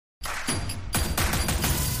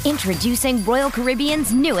Introducing Royal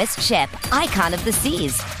Caribbean's newest ship, Icon of the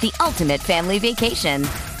Seas, the ultimate family vacation.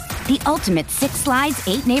 The ultimate 6 slides,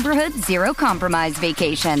 8 neighborhoods, 0 compromise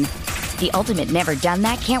vacation. The ultimate never done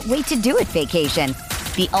that, can't wait to do it vacation.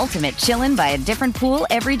 The ultimate chillin' by a different pool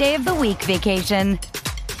every day of the week vacation.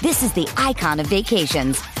 This is the Icon of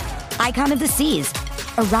vacations. Icon of the Seas,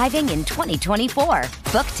 arriving in 2024.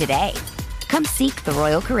 Book today. Come seek the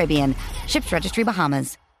Royal Caribbean. Ships Registry,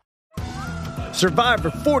 Bahamas. Survivor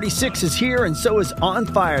 46 is here, and so is On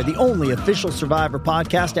Fire, the only official Survivor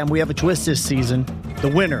podcast, and we have a twist this season. The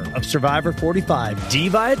winner of Survivor 45, Dee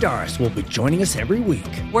Valladares, will be joining us every week.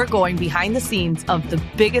 We're going behind the scenes of the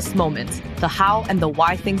biggest moments, the how and the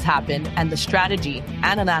why things happen, and the strategy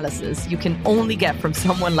and analysis you can only get from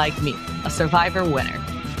someone like me, a Survivor winner.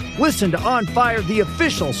 Listen to On Fire, the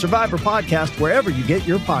official Survivor podcast, wherever you get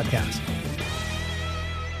your podcasts.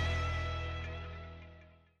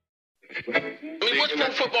 I mean, what's Pro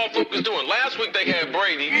Football Focus doing? Last week they had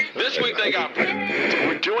Brady. This week they got Brady.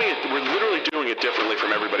 We're literally doing it differently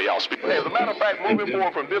from everybody else. As a matter of fact, moving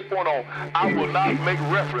forward from this point on, I will not make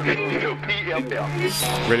reference to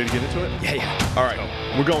PFL. Ready to get into it? Yeah. All right.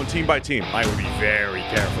 We're going team by team. I would be very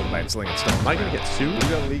careful about slinging stone. Am I going to get sued? You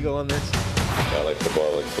got legal on this? I like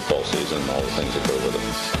football season, all the things that go with it.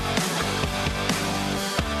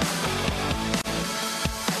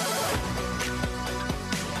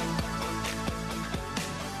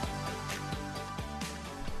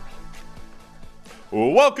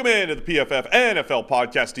 Welcome into the PFF NFL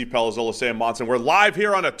podcast. Steve Palazzolo, Sam Monson. We're live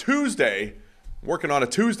here on a Tuesday. Working on a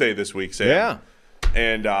Tuesday this week, Sam. Yeah.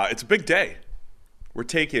 And it's a big day. We're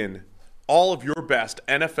taking all of your best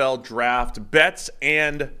NFL draft bets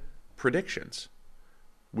and predictions.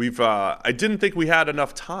 I didn't think we had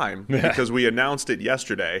enough time because we announced it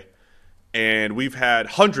yesterday, and we've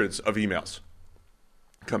had hundreds of emails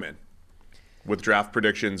come in with draft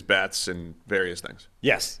predictions, bets, and various things.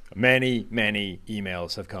 Yes. Many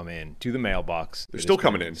emails have come in to the mailbox. They're still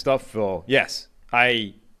coming in. Stuff full. Yes.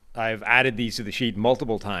 I've added these to the sheet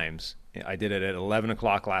multiple times. I did it at 11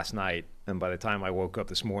 o'clock last night, and by the time I woke up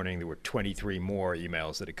this morning, there were 23 more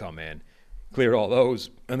emails that had come in. Cleared all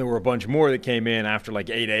those, and there were a bunch more that came in after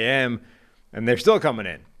like 8 a.m., and they're still coming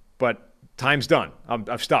in. But time's done.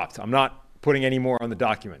 I've stopped. I'm not putting any more on the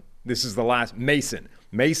document. This is the last.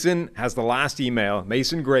 Mason has the last email.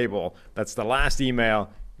 Mason Grable. That's the last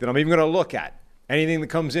email that I'm even going to look at. Anything that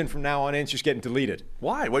comes in from now on in is just getting deleted.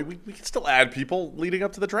 Why? We can still add people leading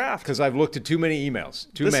up to the draft. Because I've looked at too many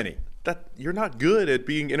emails. Too many. You're not good at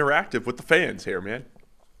being interactive with the fans here, man.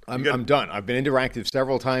 I'm done. I've been interactive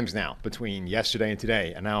several times now between yesterday and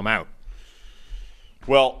today, and now I'm out.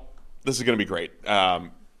 Well, this is going to be great.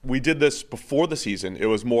 We did this before the season. It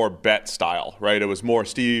was more bet style, right? It was more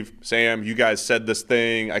Steve, Sam, you guys said this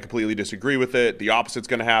thing. I completely disagree with it. The opposite's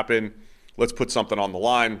going to happen. Let's put something on the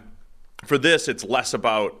line. For this, it's less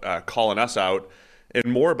about calling us out and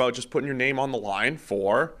more about just putting your name on the line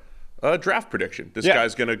for a draft prediction. This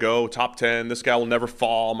guy's going to go top 10. This guy will never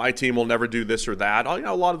fall. My team will never do this or that.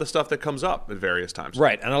 A lot of the stuff that comes up at various times.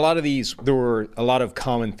 Right. And a lot of these, there were a lot of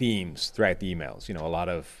common themes throughout the emails. A lot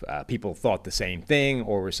of people thought the same thing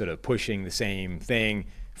or were sort of pushing the same thing.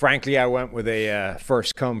 Frankly, I went with a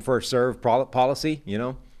first come, first serve policy,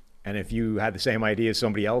 And if you had the same idea as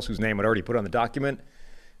somebody else whose name I'd already put on the document,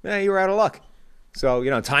 you were out of luck.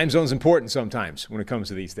 So, time zone's important sometimes when it comes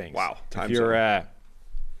to these things. Wow. Time zone.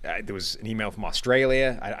 There was an email from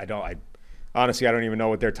Australia. I honestly don't even know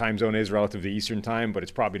what their time zone is relative to Eastern time, but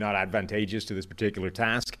it's probably not advantageous to this particular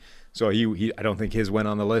task. So I don't think his went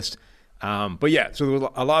on the list. But yeah, so there were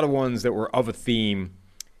a lot of ones that were of a theme.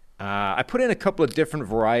 I put in a couple of different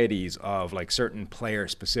varieties of like certain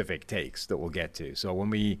player-specific takes that we'll get to. So when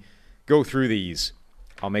we go through these,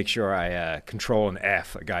 I'll make sure I control and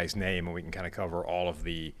F a guy's name, and we can kind of cover all of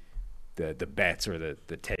the bets or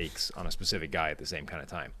the takes on a specific guy at the same kind of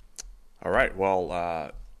time. All right.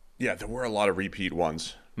 Well, there were a lot of repeat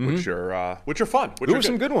ones, which are fun. There were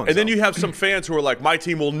some good ones. And then you have some fans who are like, my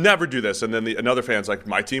team will never do this. And then another fan's like,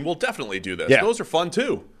 my team will definitely do this. Yeah. Those are fun,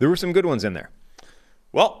 too. There were some good ones in there.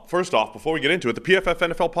 Well, first off, before we get into it, the PFF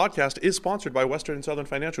NFL podcast is sponsored by Western and Southern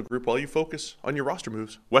Financial Group. While you focus on your roster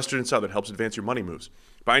moves, Western and Southern helps advance your money moves.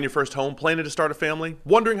 Buying your first home, planning to start a family,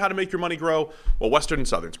 wondering how to make your money grow? Well, Western and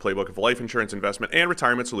Southern's playbook of life insurance, investment, and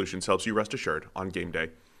retirement solutions helps you rest assured on game day.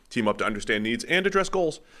 Team up to understand needs and address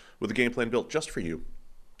goals with a game plan built just for you.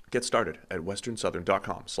 Get started at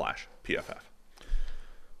westernsouthern.com/PFF.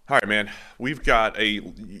 All right, man. We've got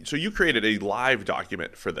so you created a live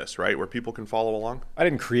document for this, right, where people can follow along? I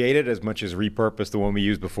didn't create it as much as repurpose the one we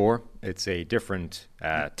used before. It's a different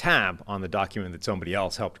tab on the document that somebody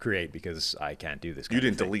else helped create because I can't do this. You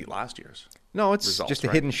didn't delete last year's. No, it's results, just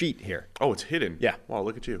a hidden sheet here. Oh, it's hidden? Yeah. Wow,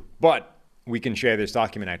 look at you. But we can share this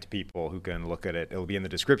document out to people who can look at it. It'll be in the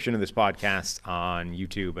description of this podcast on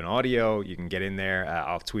YouTube and audio. You can get in there.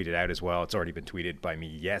 I'll tweet it out as well. It's already been tweeted by me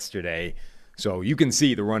yesterday. So you can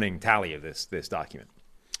see the running tally of this document.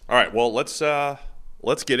 All right, well, let's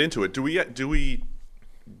get into it. Do we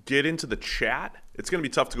get into the chat? It's going to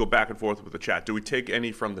be tough to go back and forth with the chat. Do we take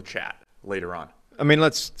any from the chat later on? I mean,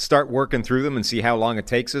 let's start working through them and see how long it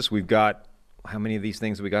takes us. We've got, how many of these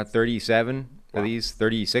things have we got? 37 of these,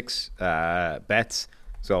 36 bets.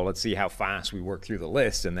 So let's see how fast we work through the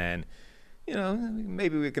list, and then,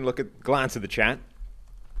 maybe we can glance at the chat.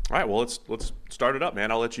 All right, well, let's start it up,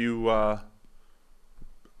 man. I'll let you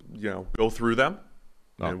go through them,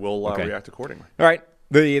 and we'll react accordingly. All right.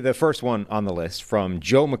 The first one on the list from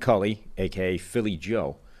Joe McCulley, a.k.a. Philly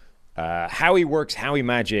Joe. Howie Works, Howie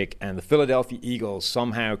Magic, and the Philadelphia Eagles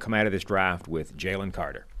somehow come out of this draft with Jalen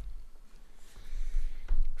Carter.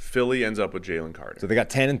 Philly ends up with Jalen Carter. So they got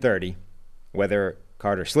 10 and 30. Whether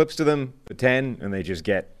Carter slips to them the 10 and they just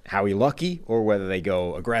get Howie lucky, or whether they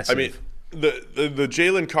go aggressive. I mean, the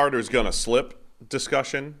Jalen Carter's gonna slip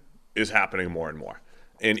discussion is happening more and more.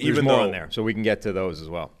 And there's even more though on there, so we can get to those as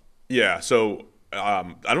well. Yeah, so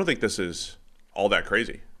I don't think this is all that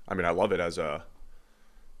crazy. I mean, I love it as a,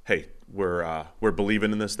 hey, we're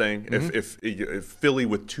believing in this thing. Mm-hmm. If Philly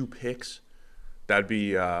with 2 picks, that'd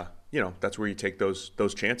be that's where you take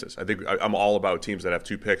those chances. I think I'm all about teams that have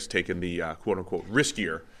 2 picks taking the quote unquote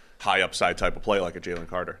riskier high upside type of play like a Jalen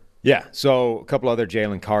Carter. Yeah, so a couple other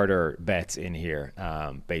Jalen Carter bets in here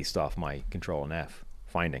based off my Control and F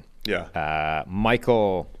finding. Yeah.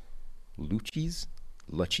 Michael Lucchese.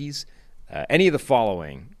 Any of the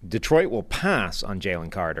following: Detroit will pass on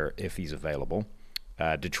Jalen Carter if he's available.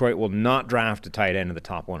 Detroit will not draft a tight end in the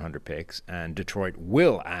top 100 picks, and Detroit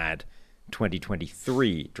will add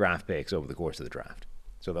 2023 draft picks over the course of the draft.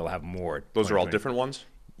 So they'll have more. Those are all different ones?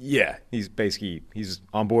 Yeah, he's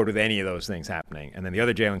on board with any of those things happening. And then the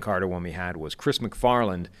other Jalen Carter one we had was Chris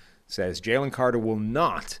McFarland says Jalen Carter will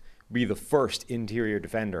not be the first interior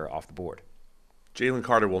defender off the board. Jalen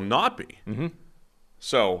Carter will not be. Mm-hmm.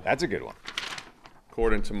 So that's a good one.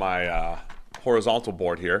 According to my horizontal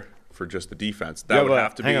board here for just the defense, that would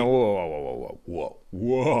have to be. Hang on,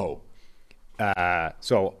 whoa.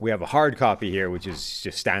 So we have a hard copy here, which is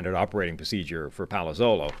just standard operating procedure for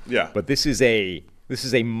Palazzolo. Yeah. But this is a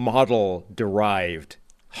model-derived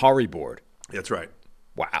Horry board. That's right.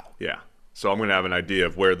 Wow. Yeah. So I'm going to have an idea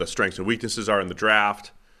of where the strengths and weaknesses are in the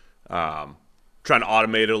draft. Trying to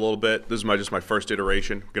automate it a little bit. This is just my first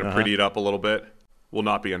iteration. I'm going to pretty it up a little bit. Will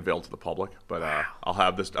not be unveiled to the public, but I'll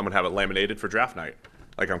have this. I'm going to have it laminated for draft night,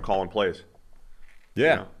 like I'm calling plays.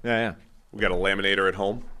 Yeah. Yeah. We got a laminator at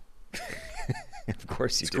home. Of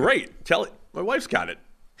course you do. It's great. Kelly, my wife's got it.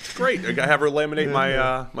 It's great. I have her laminate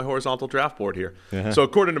my horizontal draft board here. Uh-huh. So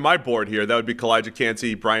according to my board here, that would be Kalijah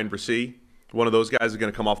Kancey, Brian Bresee. One of those guys is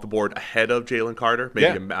going to come off the board ahead of Jalen Carter.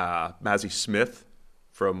 Maybe Mazi Smith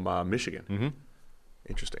from Michigan. Mm-hmm.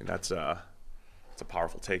 Interesting. That's a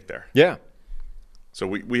powerful take there. Yeah. So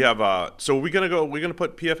we have. So we're gonna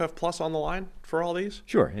put PFF Plus on the line for all these.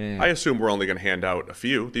 Sure. Yeah. I assume we're only going to hand out a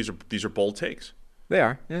few. These are bold takes. They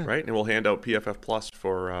are, yeah. Right? And we'll hand out PFF Plus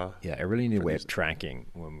for... I really need a way of tracking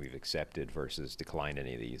when we've accepted versus declined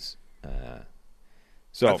any of these.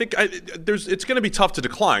 So I think it's going to be tough to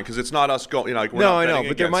decline because it's not us going... we're no, not I know,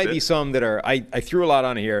 but there might be some that are... I threw a lot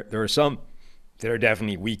on here. There are some that are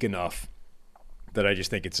definitely weak enough that I just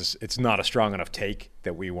think it's not a strong enough take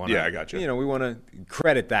that we want to... Yeah, I got you. We want to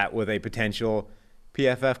credit that with a potential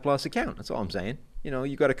PFF Plus account. That's all I'm saying.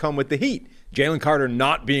 You got to come with the heat. Jalen Carter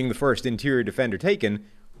not being the first interior defender taken,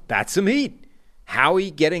 that's some heat.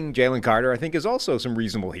 Howie getting Jalen Carter, I think, is also some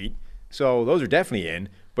reasonable heat. So those are definitely in.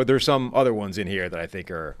 But there's some other ones in here that I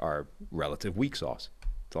think are relative weak sauce.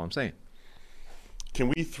 That's all I'm saying. Can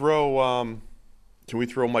we throw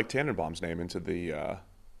Mike Tannenbaum's name into the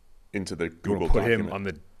Google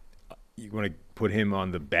document? You want to put him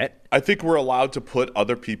on the bet? I think we're allowed to put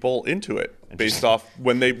other people into it based off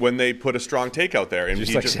when they put a strong take out there. And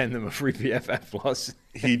send them a free PFF Plus.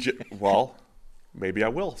 Maybe I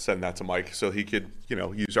will send that to Mike so he could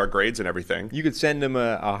use our grades and everything. You could send him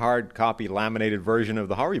a hard copy laminated version of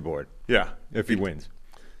the Horry board. Yeah, if he wins.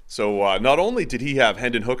 So not only did he have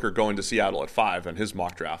Hendon Hooker going to Seattle at 5 in his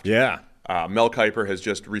mock draft. Yeah, Mel Kiper has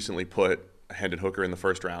just recently put Hendon Hooker in the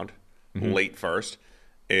first round, late first.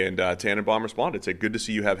 And Tannenbaum responded, said, good to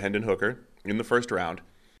see you have Hendon Hooker in the first round.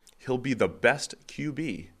 He'll be the best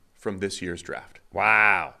QB from this year's draft.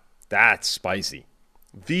 Wow, that's spicy.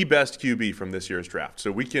 The best QB from this year's draft.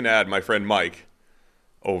 So we can add my friend Mike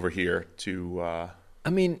over here to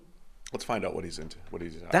let's find out what he's into.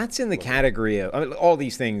 That's in the category of all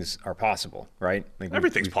these things are possible, right? Like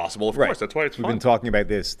everything's possible, of course. That's why it's fun. We've been talking about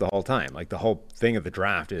this the whole time. Like the whole thing of the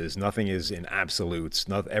draft is nothing is in absolutes.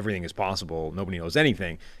 Everything is possible. Nobody knows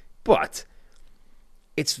anything. But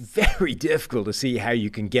it's very difficult to see how you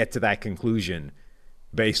can get to that conclusion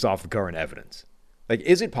based off the current evidence. Like,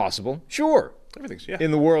 is it possible? Sure. Everything's,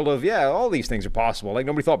 in the world of, all these things are possible. Like,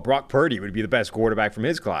 nobody thought Brock Purdy would be the best quarterback from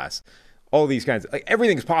his class. All these kinds of,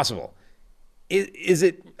 everything's possible. Is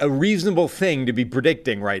it a reasonable thing to be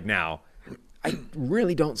predicting right now? I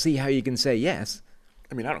really don't see how you can say yes.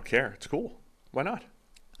 I mean, I don't care. It's cool. Why not?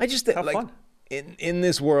 I just have fun. In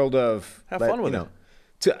this world of have fun with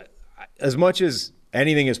it. As much as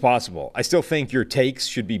anything is possible, I still think your takes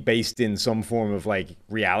should be based in some form of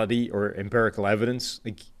reality or empirical evidence.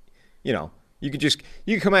 You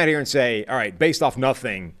could come out here and say, all right, based off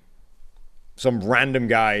nothing, some random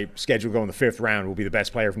guy scheduled to go in the 5th round will be the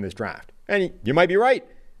best player from this draft. And you might be right.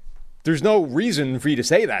 There's no reason for you to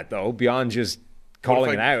say that, though, beyond just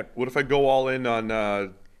calling it out. What if I go all in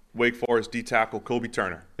on Wake Forest D-tackle Kobe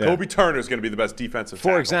Turner? Yeah. Kobe Turner is going to be the best defensive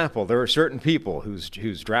tackle. For example, there are certain people whose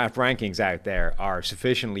draft rankings out there are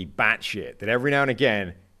sufficiently batshit that every now and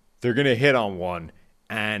again they're going to hit on one,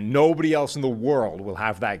 and nobody else in the world will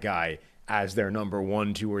have that guy as their number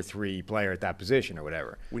 1, 2, or 3 player at that position or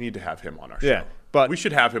whatever. We need to have him on our show. Yeah, but we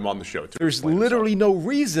should have him on the show too. There's literally no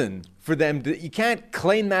reason for them to. You can't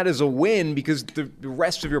claim that as a win because the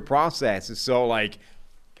rest of your process is so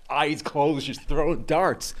eyes closed, just throwing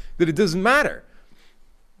darts that it doesn't matter.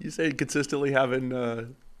 You say consistently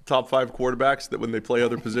having top 5 quarterbacks that when they play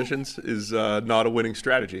other positions is not a winning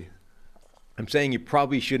strategy. I'm saying you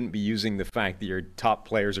probably shouldn't be using the fact that your top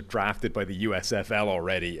players are drafted by the USFL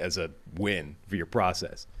already as a win for your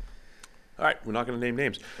process. All right, we're not going to name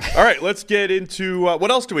names. All right, let's get into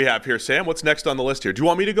what else do we have here, Sam? What's next on the list here? Do you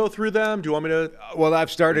want me to go through them? Do you want me to? Well,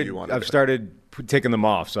 I've started ticking them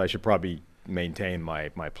off, so I should probably maintain my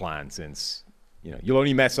plan since you'll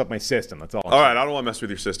only mess up my system. That's all. All right, I don't want to mess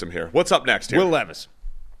with your system here. What's up next here? Will Levis,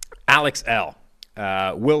 Alex L.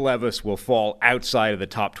 Will Levis will fall outside of the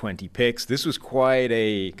top 20 picks. This was quite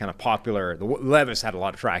a kind of popular. Levis had a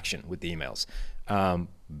lot of traction with the emails.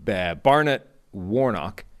 Barnett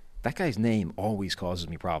Warnock. That guy's name always causes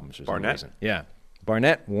me problems for some reason. Yeah,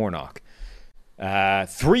 Barnett Warnock.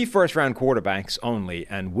 3 first-round quarterbacks only,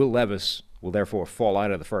 and Will Levis will therefore fall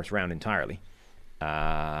out of the first round entirely.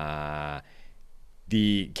 The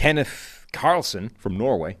Kenneth Carlson from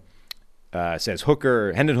Norway says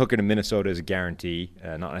Hendon Hooker to Minnesota is a guarantee,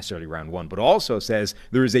 not necessarily round 1, but also says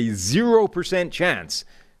there is a 0% chance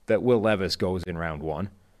that Will Levis goes in round 1.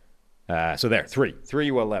 So there,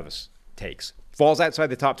 3 Will Levis takes. Falls outside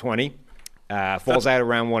the top 20, falls out of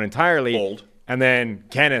round 1 entirely. Bold. And then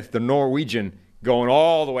Kenneth, the Norwegian, going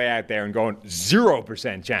all the way out there and going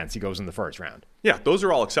 0% chance he goes in the first round. Yeah, those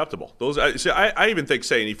are all acceptable. I even think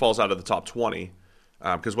saying he falls out of the top 20,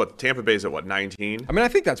 because Tampa Bay's at 19? I mean, I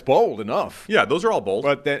think that's bold enough. Yeah, those are all bold.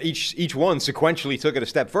 But then each one sequentially took it a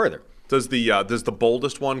step further. Does the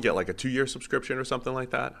boldest one get a 2-year subscription or something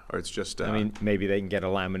like that? Or it's just... I mean, maybe they can get a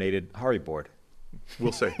laminated Harry board.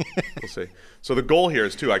 We'll see. We'll see. So the goal here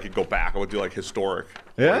is, too, I could go back. I would do historic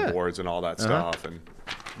boards and all that stuff. And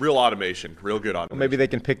real automation, real good automation. Well, maybe they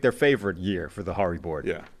can pick their favorite year for the Harry board.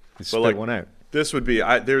 Yeah. Spit one out. This would be,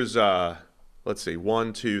 there's, let's see,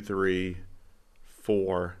 1, 2, 3,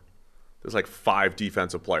 4. There's 5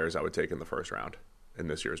 defensive players I would take in the first round in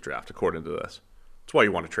this year's draft, according to this. That's why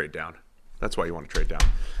you want to trade down.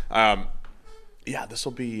 Yeah, this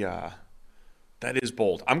will be... that is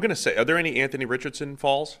bold. I'm going to say, are there any Anthony Richardson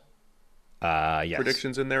falls? Yes.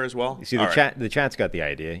 Predictions in there as well? You see, the chat's got the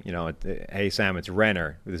idea. Hey, Sam, it's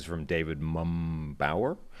Renner. This is from David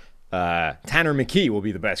Mumbauer. Tanner McKee will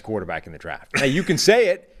be the best quarterback in the draft. Now, you can say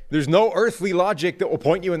it. There's no earthly logic that will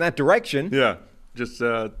point you in that direction. Yeah. Just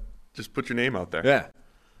put your name out there. Yeah. I'm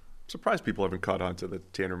surprised people haven't caught on to the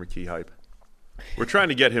Tanner McKee hype. We're trying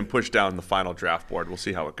to get him pushed down the final draft board. We'll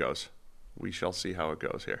see how it goes. We shall see how it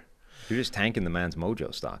goes here. You're just tanking the man's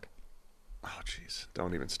mojo stock. Oh, jeez.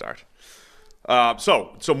 Don't even start.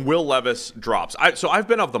 So some Will Levis drops. I've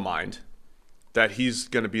been of the mind that he's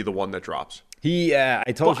going to be the one that drops.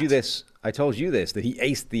 I told you this that he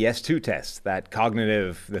aced the S2 test, that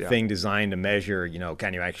cognitive, thing designed to measure,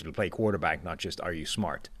 can you actually play quarterback, not just are you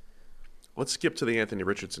smart. Let's skip to the Anthony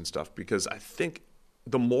Richardson stuff, because I think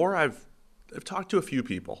the more I've I've talked to a few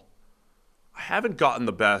people. I haven't gotten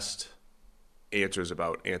the best answers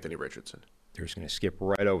about Anthony Richardson. They're just going to skip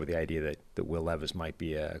right over the idea that Will Levis might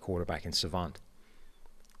be a quarterback in savant.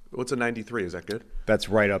 What's a 93? Is that good? That's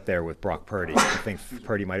right up there with Brock Purdy. I think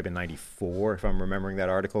Purdy might have been 94, if I'm remembering that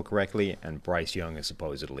article correctly, and Bryce Young is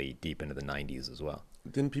supposedly deep into the 90s as well.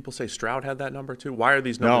 Didn't people say Stroud had that number too? Why are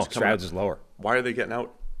these numbers coming Stroud's out? is lower. Why are they getting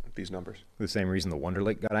out these numbers? The same reason the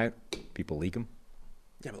Wonderlic got out. People leak them.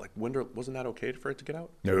 Yeah, but like wasn't that okay for it to get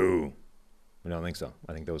out? No. I don't think so.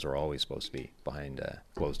 I think those are always supposed to be behind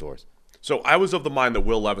closed doors. So I was of the mind that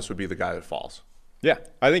Will Levis would be the guy that falls. Yeah,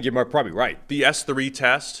 I think you're probably right. The S3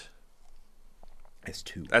 test.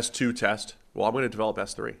 S2 test. Well, I'm going to develop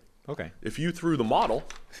S3. Okay. If you threw the model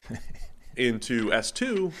into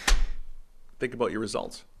S2, think about your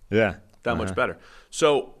results. Yeah. That much better.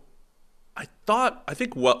 So I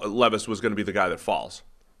think Levis was going to be the guy that falls.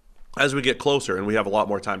 As we get closer and we have a lot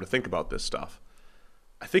more time to think about this stuff,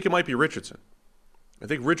 I think it might be Richardson. I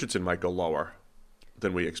think Richardson might go lower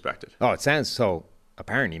than we expected. Oh, it sounds so.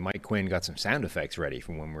 Apparently, Mike Quinn got some sound effects ready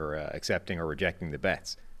from when we're accepting or rejecting the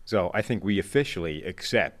bets. So I think we officially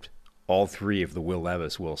accept all three of the Will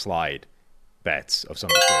Levis will slide bets of some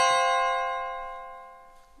description.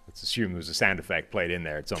 Let's assume there's a sound effect played in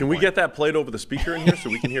there at some point. Can we get that played over the speaker in here so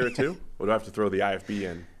we can hear it too? Or do I have to throw the IFB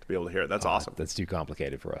in to be able to hear it? That's awesome. That's too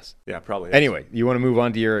complicated for us. Yeah, probably. Anyway, you want to move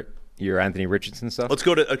on to your Anthony Richardson stuff? Let's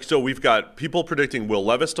go to. So we've got people predicting Will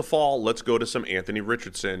Levis to fall. Let's go to some Anthony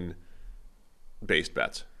Richardson based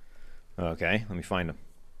bets. Okay, let me find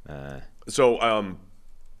them.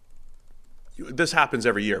 This happens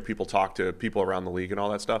every year. People talk to people around the league and all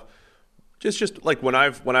that stuff. Just like when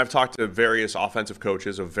I've talked to various offensive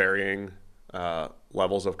coaches of varying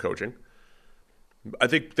levels of coaching, I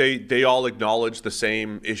think they all acknowledge the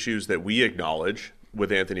same issues that we acknowledge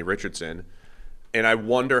with Anthony Richardson. And I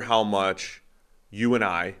wonder how much you and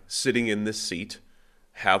I, sitting in this seat,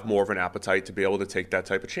 have more of an appetite to be able to take that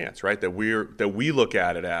type of chance, right? That we look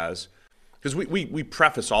at it as, because we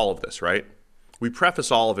preface all of this, right? We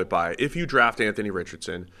preface all of it by, if you draft Anthony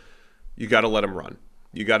Richardson, you got to let him run.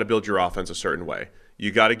 You got to build your offense a certain way.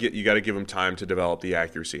 You got to give him time to develop the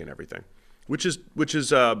accuracy and everything, which is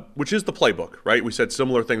the playbook, right? We said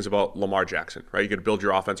similar things about Lamar Jackson, right? You got to build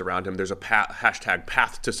your offense around him. There's a hashtag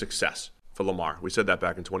path to success for Lamar. We said that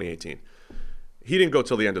back in 2018. He didn't go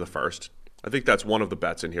till the end of the first. I think that's one of the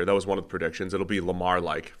bets in here. That was one of the predictions. It'll be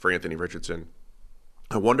Lamar-like for Anthony Richardson.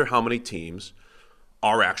 I wonder how many teams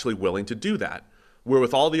are actually willing to do that. Where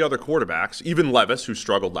with all the other quarterbacks, even Levis, who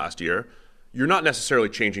struggled last year, you're not necessarily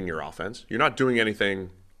changing your offense. You're not doing anything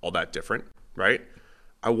all that different, right?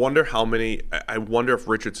 I wonder if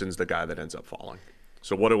Richardson's the guy that ends up falling.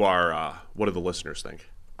 So what do the listeners think?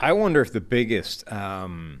 I wonder if the biggest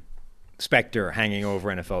specter hanging over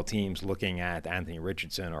NFL teams looking at Anthony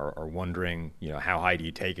Richardson or wondering, how high do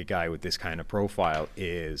you take a guy with this kind of profile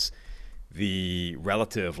is the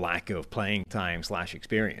relative lack of playing time /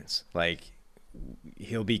 experience. Like,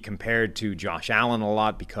 he'll be compared to Josh Allen a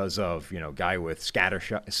lot because of, guy with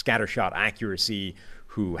scattershot accuracy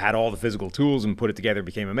who had all the physical tools and put it together,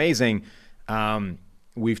 became amazing.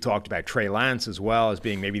 We've talked about Trey Lance as well as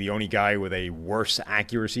being maybe the only guy with a worse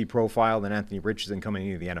accuracy profile than Anthony Richardson coming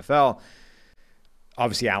into the NFL.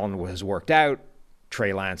 Obviously, Allen has worked out.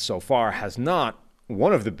 Trey Lance so far has not.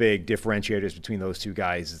 One of the big differentiators between those two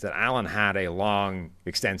guys is that Allen had a long,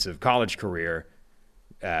 extensive college career.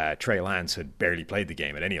 Trey Lance had barely played the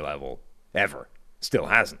game at any level, ever. Still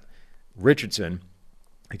hasn't. Richardson,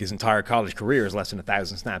 like his entire college career, is less than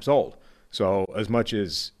 1,000 snaps old. So as much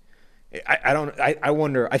as I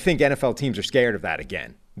wonder, I think NFL teams are scared of that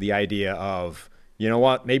again. The idea of,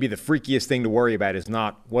 maybe the freakiest thing to worry about is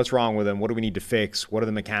not what's wrong with him, what do we need to fix, what are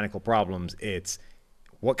the mechanical problems, it's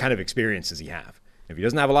what kind of experience does he have. If he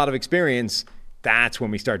doesn't have a lot of experience, that's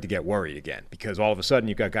when we start to get worried again, because all of a sudden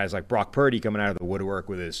you've got guys like Brock Purdy coming out of the woodwork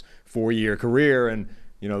with his 4-year career, and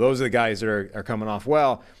those are the guys that are coming off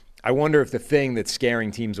well. I wonder if the thing that's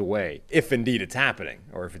scaring teams away, if indeed it's happening,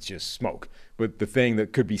 or if it's just smoke, but the thing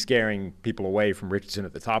that could be scaring people away from Richardson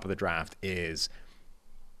at the top of the draft is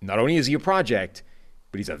not only is he a project,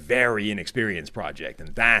 but he's a very inexperienced project,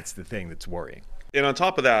 and that's the thing that's worrying. And on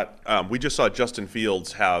top of that, we just saw Justin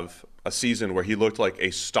Fields have a season where he looked like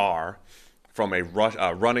a star from a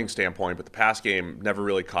running standpoint, but the pass game never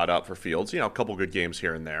really caught up for Fields. A couple good games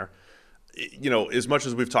here and there. As much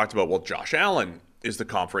as we've talked about, Josh Allen is the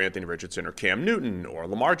comp for Anthony Richardson or Cam Newton or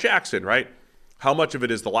Lamar Jackson, right? How much of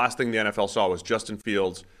it is the last thing the NFL saw was Justin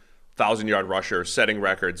Fields, 1,000-yard rusher, setting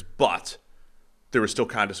records, but there was still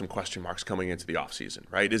kind of some question marks coming into the offseason,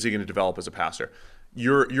 right? Is he going to develop as a passer?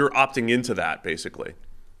 You're opting into that, basically.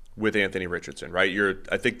 with Anthony Richardson, right?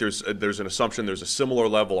 I think there's an assumption there's a similar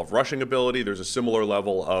level of rushing ability. There's a similar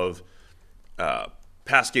level of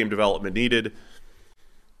pass game development needed.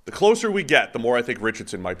 The closer we get, the more I think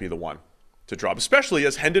Richardson might be the one to drop, especially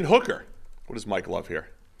as Hendon Hooker. What does Mike love here?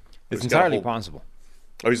 It's entirely possible.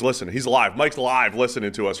 Oh, he's listening. He's live. Mike's live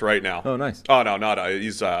listening to us right now. Oh, nice. Oh, no, not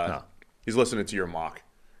he's listening to your mock.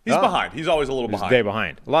 He's behind. He's always a little behind. He's a day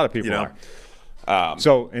behind. A lot of people are.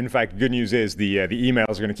 So, in fact, good news is the emails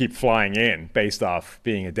are going to keep flying in based off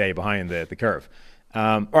being a day behind the curve.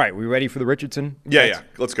 All right, we ready for the Richardson? Yeah.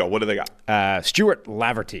 Let's go. What do they got? Stuart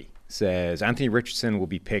Laverty says Anthony Richardson will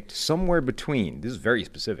be picked somewhere between, this is very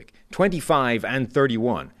specific, 25 and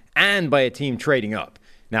 31, and by a team trading up.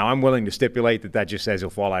 Now, I'm willing to stipulate that just says he'll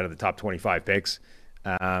fall out of the top 25 picks.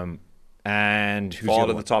 And who's fall out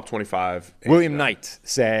of the top 25. William Knight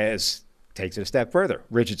says, takes it a step further.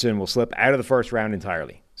 Richardson will slip out of the first round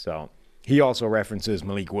entirely. So he also references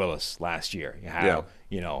Malik Willis last year. How,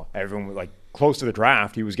 everyone was close to the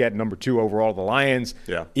draft, he was getting number 2 overall of the Lions.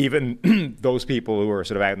 Yeah. Even those people who were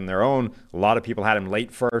sort of out on their own, a lot of people had him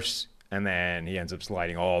late first, and then he ends up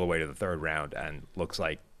sliding all the way to the third round, and looks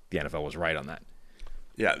like the NFL was right on that.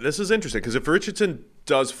 Yeah, this is interesting because if Richardson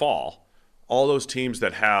does fall, all those teams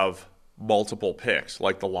that have multiple picks,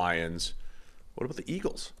 like the Lions, what about the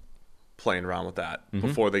Eagles playing around with that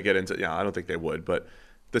before they get into, I don't think they would, but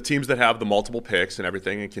the teams that have the multiple picks and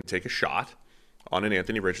everything and can take a shot on an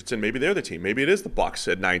Anthony Richardson, maybe they're the team. Maybe it is the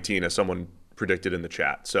Bucs at 19, as someone predicted in the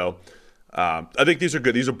chat. So I think these are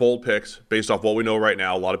good. These are bold picks based off what we know right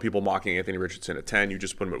now. A lot of people mocking Anthony Richardson at 10. You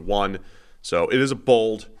just put him at 1. So it is a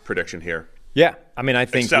bold prediction here. Yeah, I mean, I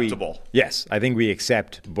think acceptable. I think we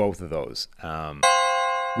accept both of those.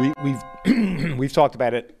 We've talked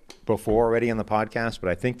about it before already on the podcast, but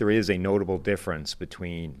I think there is a notable difference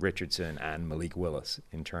between Richardson and Malik Willis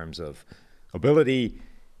in terms of ability,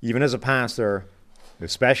 even as a passer,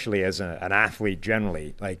 especially as an athlete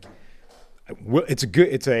generally. It's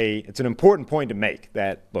an important point to make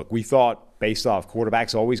that, look, we thought based off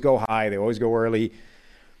quarterbacks always go high, they always go early.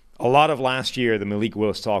 A lot of last year, the Malik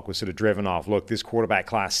Willis talk was sort of driven off, look, this quarterback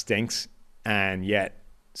class stinks, and yet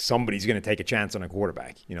somebody's going to take a chance on a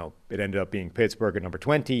quarterback. It ended up being Pittsburgh at number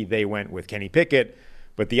 20. They went with Kenny Pickett.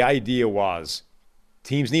 But the idea was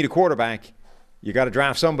teams need a quarterback. You got to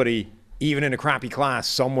draft somebody. Even in a crappy class,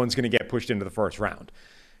 someone's going to get pushed into the first round.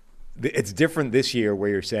 It's different this year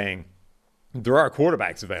where you're saying there are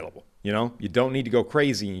quarterbacks available. You don't need to go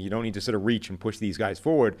crazy. You don't need to sort of reach and push these guys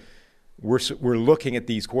forward. We're looking at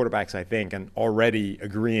these quarterbacks, I think, and already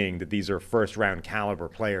agreeing that these are first-round caliber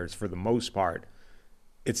players for the most part.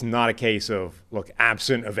 It's not a case of, look,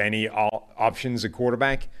 absent of any options at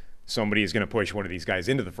quarterback, somebody is going to push one of these guys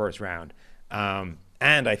into the first round. And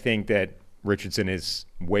I think that Richardson is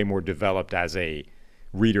way more developed as a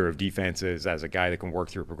reader of defenses, as a guy that can work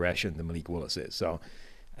through progression than Malik Willis is. So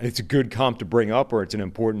it's a good comp to bring up, or it's an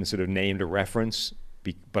important sort of name to reference,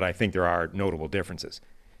 but I think there are notable differences.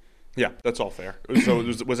 Yeah, that's all fair. So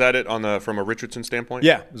was that it from a Richardson standpoint?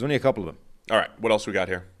 Yeah, there's only a couple of them. All right, what else we got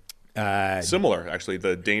here? Similar, actually,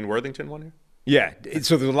 the Dane Worthington one here? Yeah,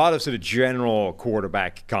 so there's a lot of sort of general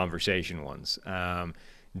quarterback conversation ones.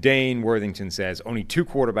 Dane Worthington says only 2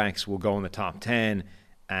 quarterbacks will go in the top 10,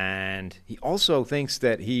 and he also thinks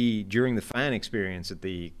that during the fan experience at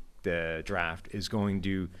the draft, is going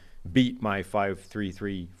to beat my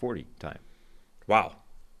 5.33 40 time. Wow.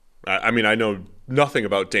 I mean, I know nothing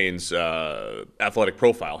about Dane's athletic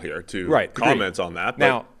profile here to comment on that. But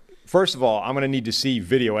now, first of all, I'm going to need to see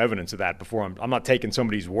video evidence of that before I'm not taking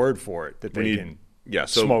somebody's word for it that they can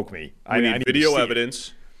smoke me. We need video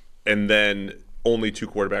evidence, and then only 2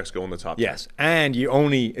 quarterbacks go in the top 10. Yes, and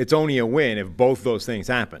it's only a win if both those things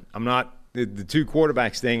happen. The 2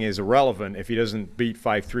 quarterbacks thing is irrelevant if he doesn't beat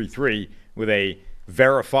 5.33 with a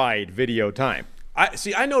verified video time.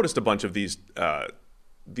 I noticed a bunch of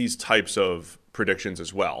these types of predictions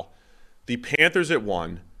as well. The Panthers at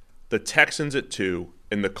 1, the Texans at 2,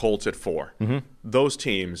 and the Colts at 4. Mm-hmm. Those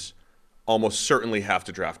teams almost certainly have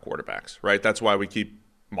to draft quarterbacks, right? That's why we keep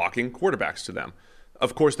mocking quarterbacks to them.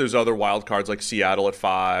 Of course, there's other wild cards like Seattle at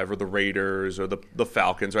 5 or the Raiders or the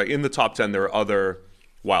Falcons, right? In the top 10, there are other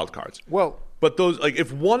wild cards. Well, but those,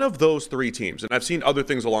 if one of those 3 teams, and I've seen other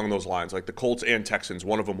things along those lines, like the Colts and Texans,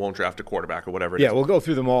 one of them won't draft a quarterback or whatever it is. Yeah, we'll go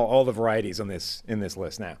through them all the varieties in this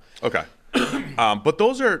list now. Okay. But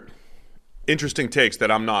those are interesting takes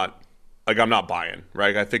that I'm not buying,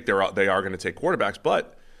 right? I think they are going to take quarterbacks,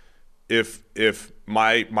 but if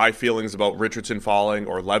my feelings about Richardson falling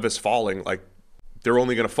or Levis falling, they're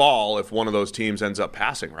only going to fall if one of those teams ends up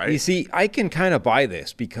passing, right? You see, I can kind of buy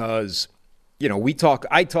this because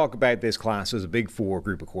I talk about this class as a big four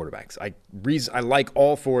group of quarterbacks. I like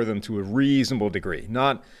all four of them to a reasonable degree.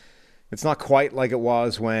 It's not quite like it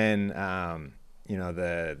was when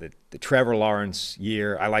the Trevor Lawrence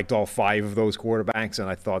year. I liked all five of those quarterbacks, and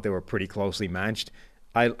I thought they were pretty closely matched.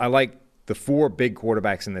 I like the four big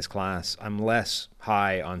quarterbacks in this class. I'm less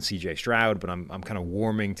high on C.J. Stroud, but I'm kind of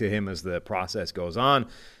warming to him as the process goes on.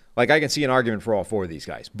 Like, I can see an argument for all four of these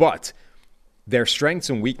guys, but their strengths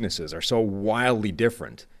and weaknesses are so wildly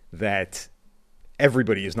different that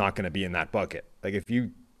everybody is not going to be in that bucket. Like, if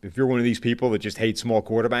you're one of these people that just hate small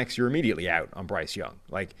quarterbacks, you're immediately out on Bryce Young.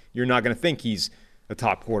 Like, you're not going to think he's a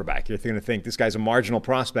top quarterback. You're going to think this guy's a marginal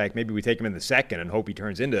prospect. Maybe we take him in the second and hope he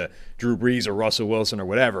turns into Drew Brees or Russell Wilson or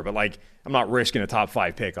whatever. But, like, I'm not risking a top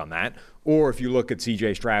 5 pick on that. Or if you look at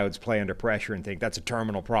C.J. Stroud's play under pressure and think that's a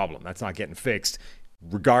terminal problem, that's not getting fixed,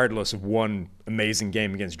 regardless of one amazing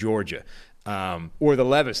game against Georgia. Or the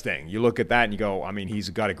Levis thing. You look at that and you go, I mean, he's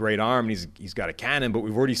got a great arm and he's got a cannon, but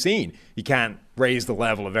we've already seen he can't raise the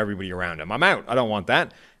level of everybody around him. I'm out. I don't want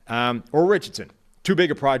that. Or Richardson. Too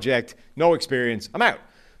big a project, no experience. I'm out.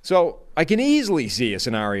 So I can easily see a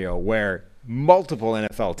scenario where multiple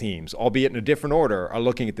NFL teams, albeit in a different order, are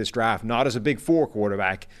looking at this draft not as a big four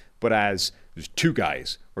quarterback, but as there's two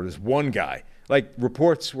guys or there's one guy. Like,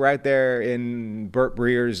 reports were out there in Burt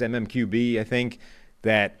Breer's MMQB, I think,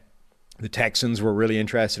 that the Texans were really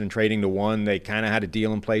interested in trading to one. They kind of had a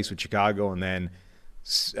deal in place with Chicago and then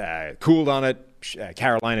cooled on it.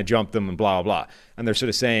 Carolina jumped them and blah, blah, blah. And they're sort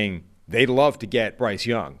of saying they'd love to get Bryce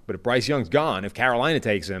Young. But if Bryce Young's gone, if Carolina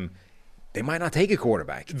takes him, they might not take a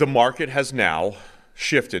quarterback. The market has now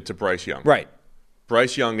shifted to Bryce Young. Right.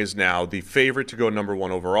 Bryce Young is now the favorite to go number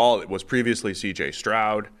one overall. It was previously C.J.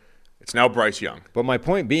 Stroud. It's now Bryce Young. But my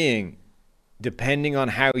point being, depending on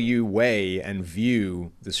how you weigh and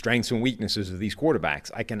view the strengths and weaknesses of these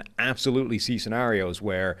quarterbacks, I can absolutely see scenarios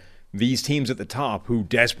where these teams at the top who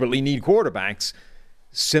desperately need quarterbacks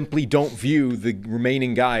simply don't view the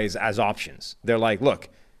remaining guys as options. They're like, look,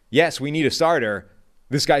 yes, we need a starter.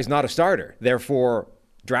 This guy's not a starter. Therefore,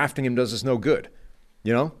 drafting him does us no good.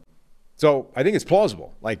 You know? So I think it's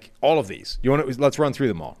plausible, like all of these. Let's run through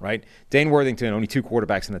them all, right? Dane Worthington, only 2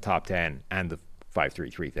 quarterbacks in the top 10, and the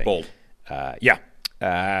 5-3-3 thing. Bold.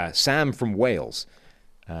 Sam from Wales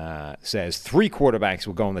says 3 quarterbacks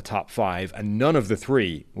will go in the top 5, and none of the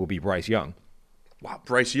 3 will be Bryce Young. Wow,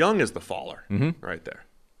 Bryce Young is the faller right there.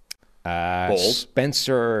 Bold.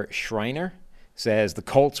 Spencer Schreiner says the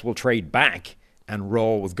Colts will trade back and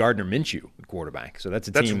roll with Gardner Minshew at quarterback. So that's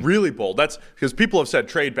That's really bold. That's because people have said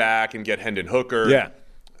trade back and get Hendon Hooker. Yeah.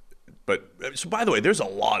 But so by the way, there's a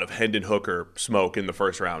lot of Hendon Hooker smoke in the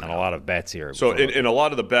first round. And a lot of bets here. So in a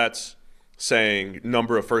lot of the bets saying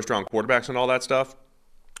number of first round quarterbacks and all that stuff,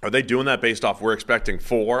 are they doing that based off we're expecting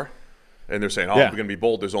 4? And they're saying, we're going to be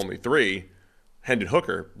bold, there's only 3. Hendon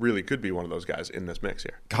Hooker really could be one of those guys in this mix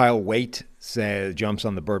here. Kyle Waite jumps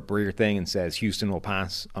on the Burt Breer thing and says Houston will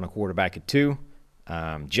pass on a quarterback at 2.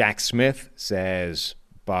 Jack Smith says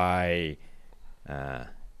Bryce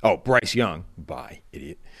Young.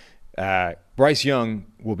 Idiot. Bryce Young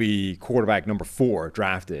will be quarterback number 4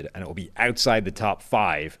 drafted, and it will be outside the top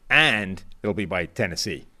 5, and it'll be by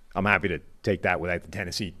Tennessee. I'm happy to take that without the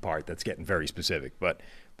Tennessee part. That's getting very specific. But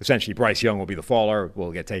essentially, Bryce Young will be the faller.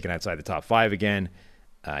 Will get taken outside the top 5 again.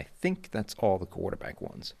 I think that's all the quarterback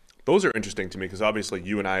ones. Those are interesting to me because obviously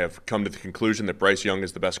you and I have come to the conclusion that Bryce Young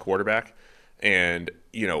is the best quarterback. And,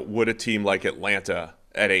 would a team like Atlanta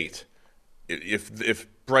at 8, if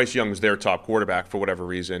Bryce Young is their top quarterback for whatever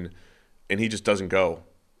reason, and he just doesn't go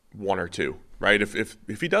 1 or 2, right? If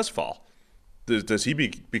he does fall, does he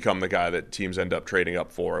become the guy that teams end up trading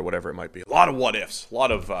up for or whatever it might be? A lot of what ifs, a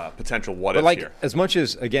lot of potential what ifs here. As much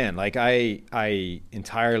as, again, I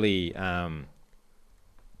entirely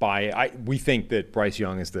we think that Bryce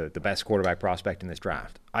Young is the best quarterback prospect in this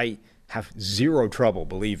draft. I have zero trouble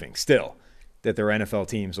believing still that their NFL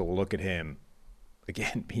teams will look at him,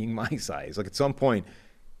 again, being my size. Like, at some point,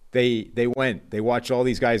 they watched all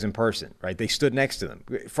these guys in person, right? They stood next to them.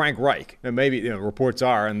 Frank Reich, and maybe reports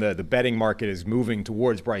are, and the betting market is moving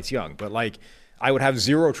towards Bryce Young. But, I would have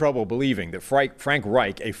zero trouble believing that Frank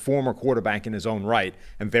Reich, a former quarterback in his own right,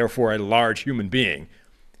 and therefore a large human being,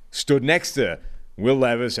 stood next to Will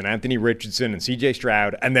Levis and Anthony Richardson and C.J.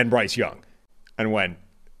 Stroud and then Bryce Young and went,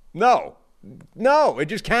 No, it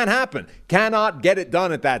just can't happen. Cannot get it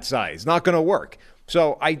done at that size. Not going to work.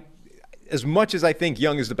 So as much as I think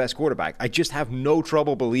Young is the best quarterback, I just have no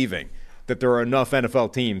trouble believing that there are enough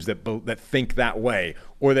NFL teams that think that way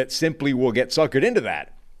or that simply will get suckered into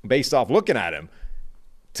that based off looking at him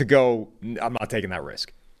to go, I'm not taking that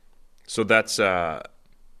risk. So that's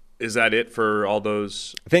Is that it for all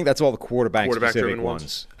those? I think that's all the quarterback-specific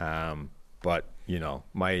ones. But,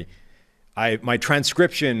 my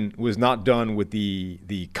transcription was not done with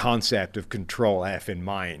the concept of Control F in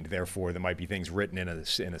mind. Therefore, there might be things written in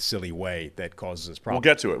a silly way that causes us problems.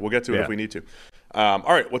 We'll get to it if we need to. All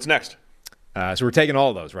right, what's next? So we're taking all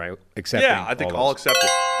of those, right? Yeah, I think all accepted.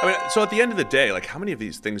 I mean, so at the end of the day, like, how many of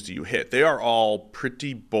these things do you hit? They are all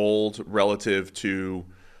pretty bold relative to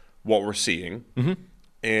what we're seeing. Mm-hmm.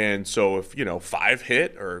 And so if, 5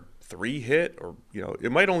 hit or 3 hit or,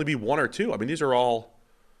 it might only be 1 or 2. I mean, these are all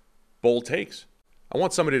bold takes. I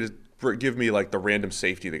want somebody to give me, like, the random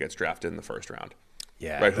safety that gets drafted in the first round.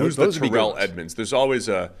 Yeah. Right? Who's the Terrell Edmonds? There's always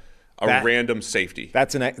a random safety.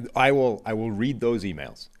 I will read those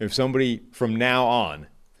emails. If somebody from now on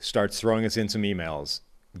starts throwing us in some emails,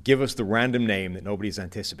 give us the random name that nobody's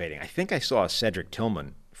anticipating. I think I saw a Cedric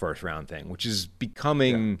Tillman first round thing, which is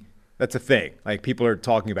becoming that's a thing. Like, people are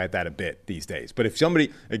talking about that a bit these days. But if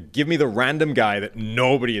somebody give me the random guy that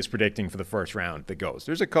nobody is predicting for the first round that goes,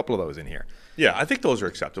 there's a couple of those in here. Yeah, I think those are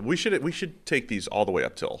acceptable. We should take these all the way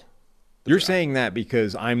up till. You're saying that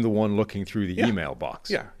because I'm the one looking through the email box.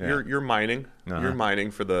 Yeah. You're mining. You're mining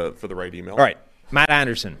for the right email. All right. Matt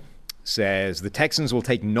Anderson says the Texans will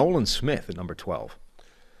take Nolan Smith at number 12.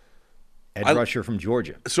 Edge rusher from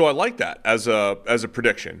Georgia. So I like that as a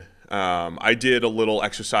prediction. I did a little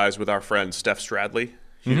exercise with our friend Steph Stradley,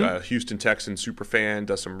 Houston Texans super fan,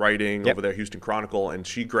 does some writing over there, Houston Chronicle, and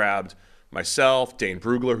she grabbed myself, Dane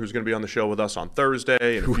Brugler, who's going to be on the show with us on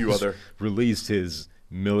Thursday, and a few other. Released his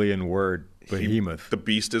million-word behemoth. The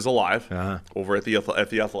beast is alive over at the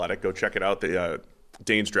Athletic. Go check it out, the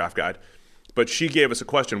Dane's draft guide. But she gave us a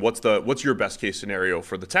question: What's your best case scenario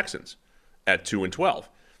for the Texans at 2 and 12?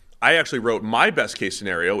 I actually wrote my best case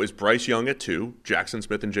scenario is Bryce Young at 2, Jackson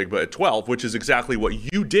Smith-Njigba at 12, which is exactly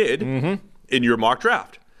what you did in your mock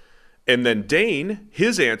draft. And then Dane,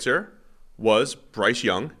 his answer was Bryce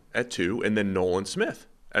Young at 2 and then Nolan Smith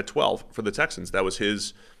at 12 for the Texans. That was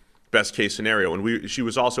his best case scenario. And she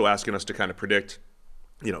was also asking us to kind of predict,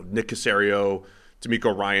 Nick Caserio,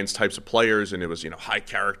 D'Amico Ryans types of players, and it was, high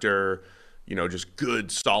character, just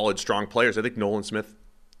good, solid, strong players. I think Nolan Smith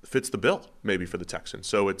fits the bill maybe for the Texans.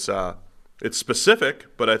 So it's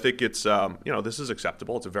specific, but I think it's this is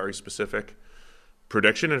acceptable. It's a very specific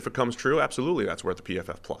prediction, and if it comes true, absolutely, that's worth the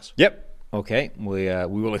PFF plus. Yep. Okay, we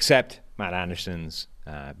will accept Matt Anderson's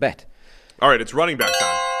bet. All right, it's running back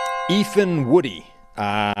time. Ethan Woody.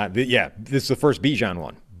 This is the first Bijan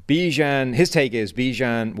one. Bijan, his take is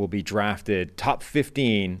Bijan will be drafted top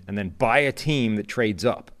 15 and then by a team that trades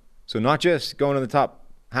up. So not just going to the top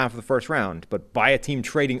half of the first round, but by a team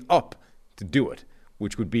trading up to do it,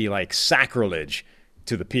 which would be like sacrilege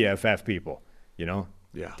to the PFF people,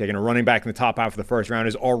 Yeah. Taking a running back in the top half of the first round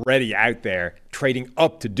is already out there. Trading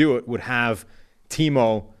up to do it would have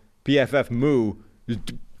Timo, PFF Moo,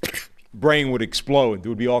 brain would explode. There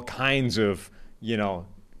would be all kinds of,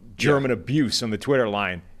 German abuse on the Twitter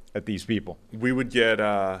line at these people. We would get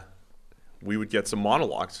some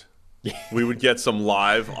monologues. We would get some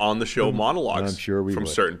live on the show monologues from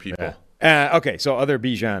certain people. Yeah. Okay, so other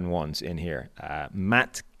Bijan ones in here.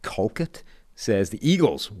 Matt Colquitt says the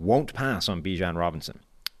Eagles won't pass on Bijan Robinson.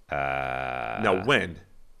 Now when?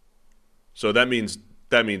 So that means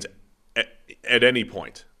at any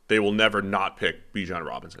point they will never not pick Bijan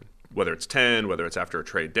Robinson, whether it's 10, whether it's after a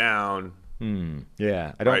trade down.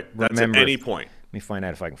 Yeah, I don't remember. That's at any point. Let me find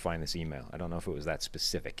out if I can find this email. I don't know if it was that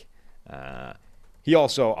specific. He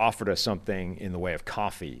also offered us something in the way of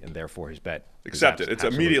coffee, and therefore his bet accepted. It's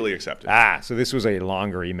immediately accepted. So this was a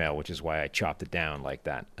longer email, which is why I chopped it down like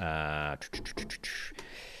that.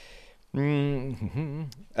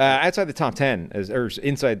 Outside the top 10, or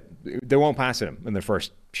inside, they won't pass him in their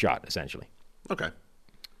first shot, essentially. Okay.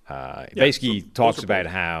 Basically talks about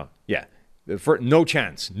how, no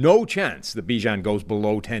chance that Bijan goes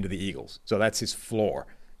below 10 to the Eagles. So that's his floor,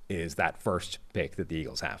 is that first pick that the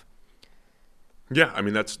Eagles have. Yeah, I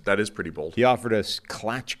mean, that is pretty bold. He offered us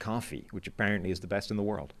Klatch coffee, which apparently is the best in the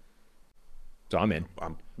world. So I'm in.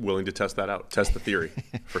 I'm willing to test that out. Test the theory,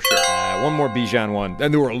 for sure. One more Bijan one.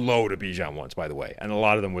 And there were a load of Bijan ones, by the way. And a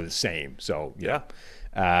lot of them were the same. So, yeah.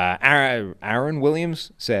 Aaron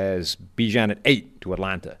Williams says Bijan at 8 to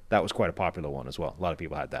Atlanta. That was quite a popular one as well. A lot of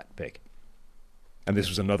people had that pick. And this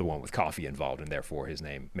was another one with coffee involved, and therefore his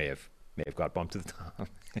name may have got bumped to the top.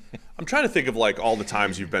 I'm trying to think of like all the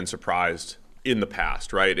times you've been surprised in the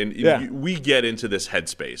past, right? And we get into this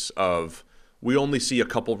headspace of we only see a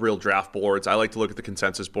couple real draft boards. I like to look at the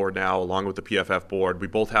consensus board now along with the PFF board. We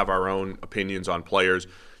both have our own opinions on players.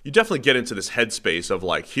 You definitely get into this headspace of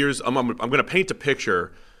like, I'm going to paint a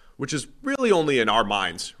picture which is really only in our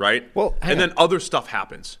minds, right? Well, and then other stuff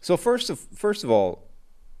happens. So first of all,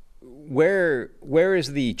 where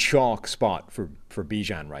is the chalk spot for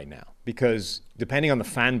Bijan right now? Because depending on the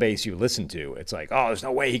fan base you listen to, it's like, oh, there's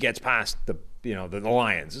no way he gets past the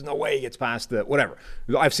Lions. There's no way he gets past the whatever.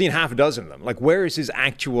 I've seen half a dozen of them. Like, where is his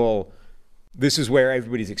actual? This is where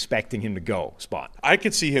everybody's expecting him to go spot. I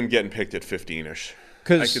could see him getting picked at 15-ish.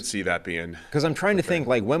 I could see that being. Because I'm trying to think,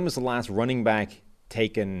 like, when was the last running back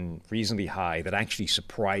taken reasonably high that actually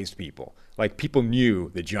surprised people? Like, people knew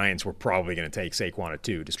the Giants were probably going to take Saquon at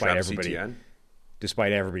 2, despite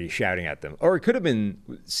everybody shouting at them. Or it could have been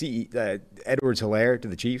Edwards-Helaire to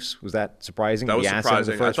the Chiefs. Was that surprising? That was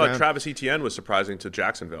surprising. I thought Travis Etienne was surprising to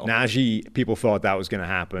Jacksonville. Najee, people thought that was going to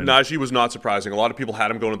happen. Najee was not surprising. A lot of people had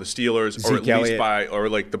him going to the Steelers, or at least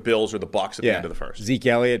like the Bills or the Bucs at the end of the first. Zeke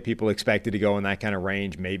Elliott, people expected to go in that kind of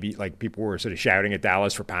range. Maybe like people were sort of shouting at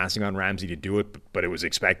Dallas for passing on Ramsey to do it, but it was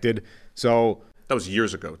expected. So that was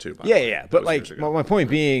years ago too. Yeah. But like my point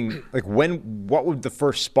being, like what would the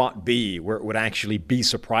first spot be where it would actually be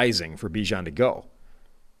surprising for Bijan to go?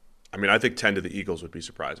 I mean, I think 10 to the Eagles would be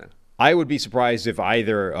surprising. I would be surprised if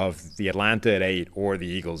either of the Atlanta at 8 or the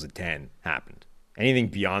Eagles at 10 happened. Anything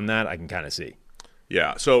beyond that, I can kind of see.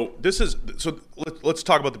 Yeah. So let's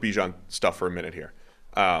talk about the Bijan stuff for a minute here.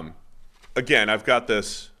 Again, I've got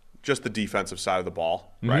just the defensive side of the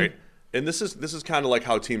ball, right? And this is kind of like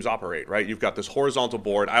how teams operate, right? You've got this horizontal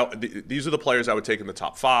board. These are the players I would take in the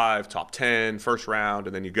top 5, top 10, first round,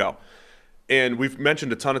 and then you go. And we've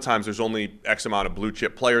mentioned a ton of times there's only X amount of blue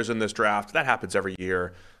chip players in this draft. That happens every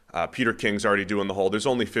year. Peter King's already doing the whole, there's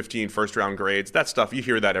only 15 first round grades. That stuff, you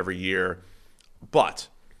hear that every year. But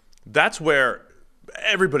that's where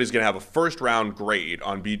everybody's going to have a first round grade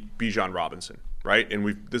on Bijan Robinson, right?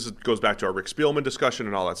 And this goes back to our Rick Spielman discussion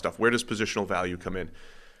and all that stuff. Where does positional value come in?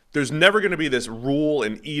 There's never going to be this rule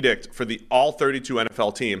and edict for all 32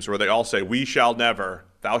 NFL teams where they all say,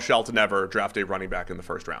 thou shalt never draft a running back in the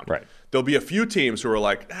first round. Right. There'll be a few teams who are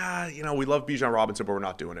like, we love Bijan Robinson, but we're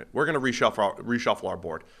not doing it. We're going to reshuffle our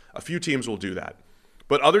board. A few teams will do that.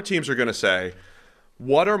 But other teams are going to say,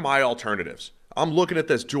 what are my alternatives? I'm looking at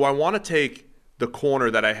this. Do I want to take the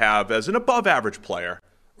corner that I have as an above average player,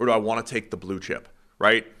 or do I want to take the blue chip,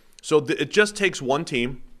 right? So it just takes one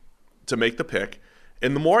team to make the pick.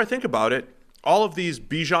 And the more I think about it, all of these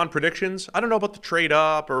Bijan predictions, I don't know about the trade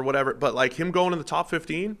up or whatever, but like him going in the top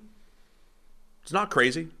 15, it's not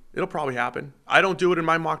crazy. It'll probably happen. I don't do it in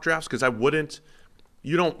my mock drafts because I wouldn't.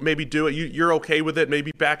 You don't maybe do it. You're okay with it.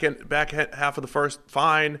 Maybe back half of the first,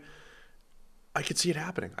 fine. I could see it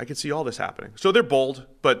happening. I could see all this happening. So they're bold,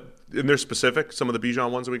 and they're specific, some of the Bijan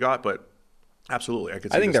ones that we got, but absolutely, I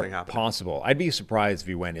could see this thing happening. I think they're possible. I'd be surprised if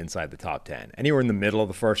we went inside the top 10. Anywhere in the middle of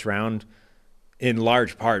the first round, in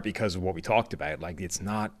large part because of what we talked about. Like, it's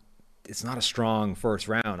not a strong first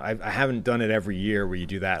round. I haven't done it every year where you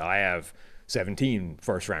do that. I have 17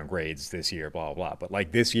 first round grades this year, blah, blah, blah. But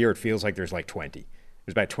like this year, it feels like there's like 20.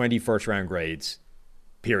 There's about 20 first round grades,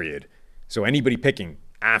 period. So anybody picking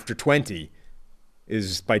after 20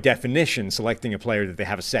 is by definition selecting a player that they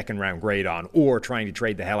have a second round grade on or trying to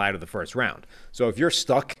trade the hell out of the first round. So if you're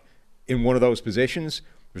stuck in one of those positions,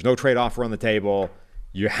 there's no trade offer on the table.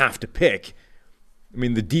 You have to pick. I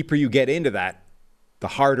mean, the deeper you get into that, the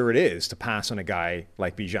harder it is to pass on a guy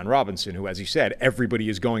like Bijan Robinson, who, as you said, everybody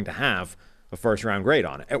is going to have a first-round grade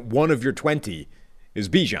on. At one of your 20 is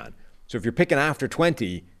Bijan. So if you're picking after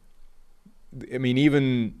 20, I mean,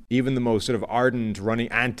 even the most sort of ardent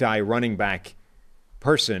anti-running back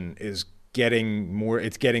person is getting more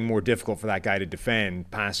difficult for that guy to defend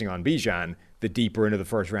passing on Bijan the deeper into the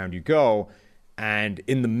first round you go. And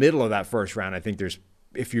in the middle of that first round, I think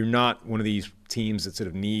if you're not one of these teams that sort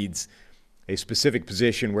of needs a specific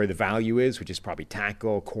position where the value is, which is probably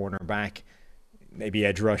tackle, cornerback, maybe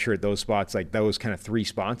edge rusher at those spots, like those kind of 3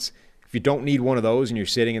 spots. If you don't need one of those and you're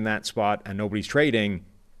sitting in that spot and nobody's trading,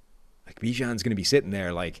 like Bijan's going to be sitting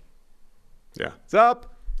there like, yeah, what's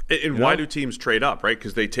up? And why do teams trade up, right?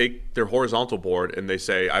 Because they take their horizontal board and they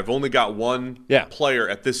say, I've only got one player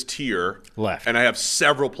at this tier left, and I have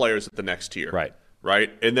several players at the next tier.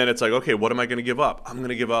 Right? And then it's like, okay, what am I going to give up? I'm going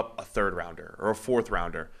to give up a 3rd rounder or a 4th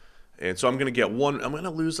rounder. And so I'm going to get one. I'm going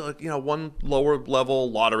to lose one lower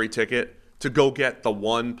level lottery ticket to go get the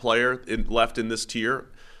one player left in this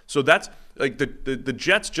tier. So that's like the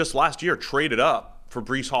Jets just last year traded up for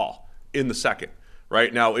Breece Hall in the 2nd.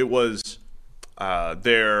 Right? Now it was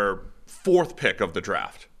their 4th pick of the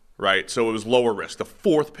draft. Right? So it was lower risk. The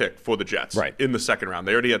 4th pick for the Jets in the 2nd round.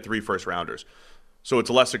 They already had 3 first rounders. So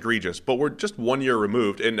it's less egregious, but we're just 1 year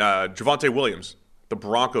removed. And Javonte Williams, the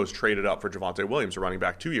Broncos traded up for Javonte Williams, a running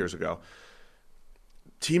back 2 years ago.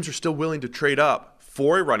 teams are still willing to trade up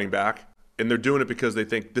for a running back, and they're doing it because they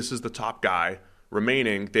think this is the top guy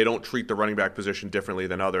remaining. They don't treat the running back position differently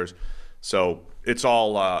than others. So it's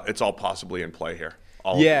all possibly in play here.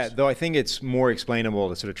 Yeah, though I think it's more explainable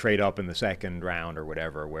to sort of trade up in the second round or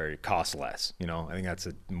whatever where it costs less. I think that's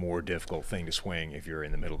a more difficult thing to swing if you're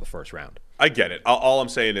in the middle of the first round. I get it. All I'm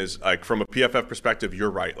saying is, like, from a PFF perspective, you're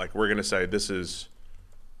right. Like, we're going to say this is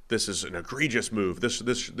an egregious move.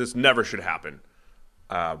 This never should happen.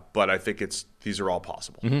 But I think these are all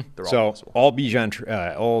possible. Mm-hmm. They're all possible. All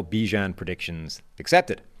Bijan predictions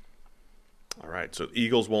accepted. All right, so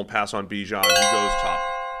Eagles won't pass on Bijan. He goes top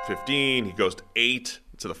 15. He goes to 8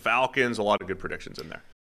 to the Falcons. A lot of good predictions in there.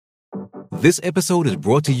 This episode is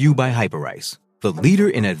brought to you by Hyperice, the leader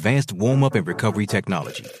in advanced warm-up and recovery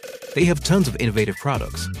technology. They have tons of innovative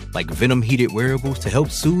products, like Venom-heated wearables to help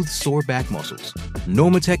soothe sore back muscles,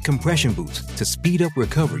 Normatec compression boots to speed up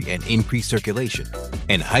recovery and increase circulation,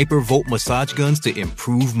 and Hypervolt massage guns to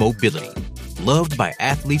improve mobility. Loved by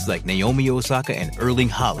athletes like Naomi Osaka and Erling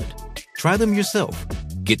Haaland. Try them yourself.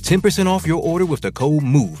 Get 10% off your order with the code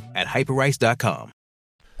MOVE at Hyperice.com.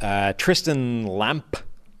 Tristan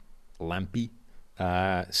Lampy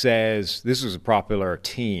says this was a popular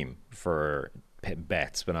team for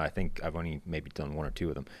bets, but I think I've only maybe done one or two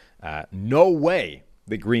of them. No way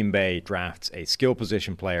that Green Bay drafts a skill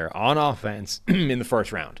position player on offense in the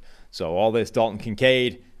first round. So all this Dalton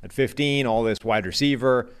Kincaid at 15, all this wide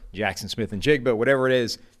receiver, Jackson Smith and Jigba, whatever it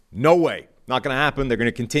is, no way. Not going to happen. They're going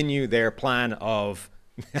to continue their plan of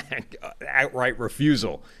outright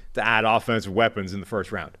refusal to add offensive weapons in the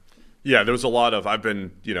first round. Yeah, there was a lot of. I've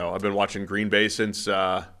been watching Green Bay since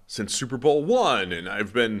Super Bowl I,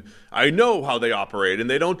 and I know how they operate, and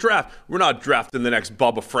they don't draft. We're not drafting the next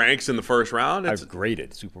Bubba Franks in the first round. I've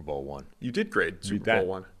graded Super Bowl I. You did grade Super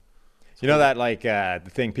Bowl I. You know that, like, the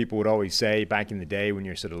thing people would always say back in the day when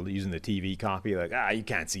you're sort of using the TV copy, like, you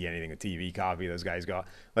can't see anything a TV copy those guys got.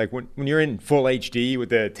 Like, when you're in full HD with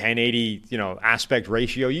the 1080, aspect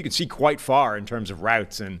ratio, you can see quite far in terms of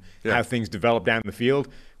routes and how things develop down the field.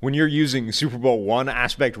 When you're using Super Bowl I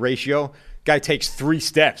aspect ratio, guy takes 3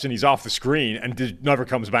 steps and he's off the screen and never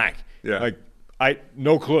comes back. Yeah.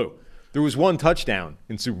 No clue. There was one touchdown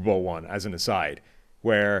in Super Bowl I, as an aside,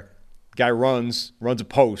 where guy runs a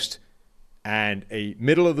post, and a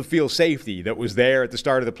middle-of-the-field safety that was there at the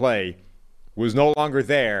start of the play was no longer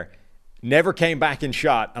there, never came back in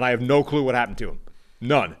shot, and I have no clue what happened to him.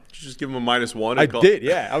 None. Did you just give him a -1? I did,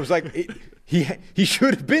 yeah. I was like, he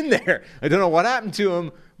should have been there. I don't know what happened to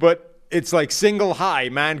him, but it's like single high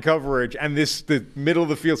man coverage, and the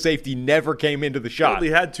middle-of-the-field safety never came into the shot. Well, he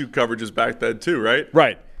had 2 coverages back then too, right?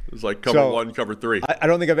 Right. It was like cover 1, cover 3. I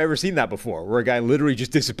don't think I've ever seen that before, where a guy literally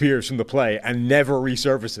just disappears from the play and never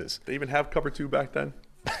resurfaces. They even have cover 2 back then?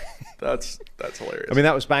 That's hilarious. I mean,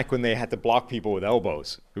 that was back when they had to block people with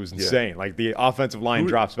elbows. It was insane. Yeah. Like, the offensive line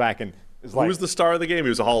drops back and is like... Who was the star of the game? He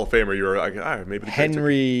was a Hall of Famer. You were like, maybe the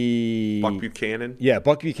Henry... Buck Buchanan? Yeah,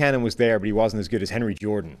 Buck Buchanan was there, but he wasn't as good as Henry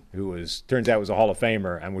Jordan, who turns out was a Hall of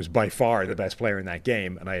Famer and was by far the best player in that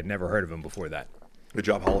game, and I had never heard of him before that. Good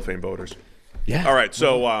job, Hall of Fame voters. Yeah. All right.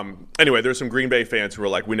 So anyway, there's some Green Bay fans who are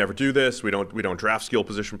like, we never do this. We don't draft skill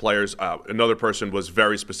position players. Another person was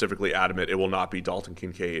very specifically adamant it will not be Dalton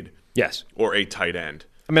Kincaid. Yes. Or a tight end.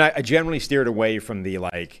 I mean, I generally steered away from the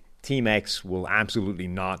Team X will absolutely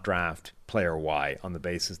not draft player Y on the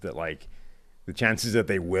basis that the chances that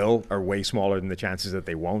they will are way smaller than the chances that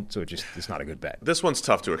they won't. So it's not a good bet. This one's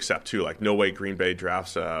tough to accept too. Like, no way Green Bay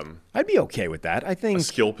drafts. I'd be okay with that. I think a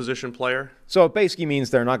skill position player. So it basically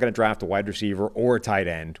means they're not going to draft a wide receiver or a tight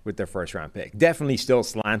end with their first round pick. Definitely still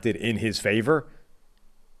slanted in his favor.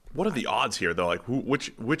 What are the odds here though? Like,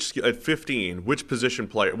 which at 15, which position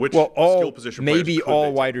player? Skill position? Maybe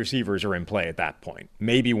all wide receivers are in play at that point.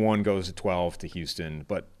 Maybe one goes to 12 to Houston,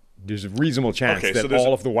 but there's a reasonable chance that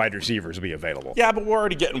all of the wide receivers will be available. Yeah, but we're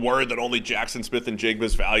already getting word that only Jackson Smith and Jigba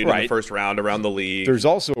is valued in the first round around the league. There's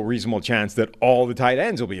also a reasonable chance that all the tight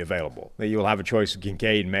ends will be available. That you'll have a choice of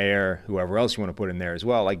Kincaid, Mayer, whoever else you want to put in there as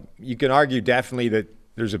well. Like, you can argue definitely that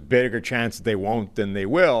there's a bigger chance that they won't than they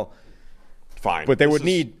will. Fine. But they would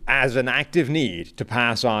need, as an active need, to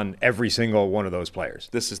pass on every single one of those players.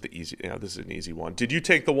 This is this is an easy one. Did you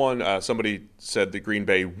take the one somebody said that Green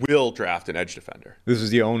Bay will draft an edge defender? This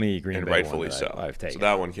is the only Green Bay rightfully one that so. I've taken. So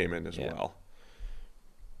that one came in as well.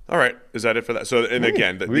 All right. Is that it for that? So, and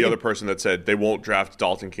again, the other person that said they won't draft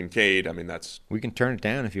Dalton Kincaid, I mean, that's... We can turn it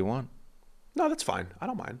down if you want. No, that's fine. I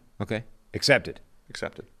don't mind. Okay. Accepted.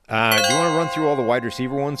 Do you want to run through all the wide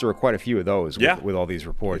receiver ones? There are quite a few of those with all these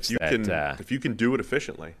reports. If you can do it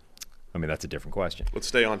efficiently. I mean, that's a different question. Let's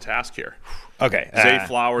stay on task here. Okay. Zay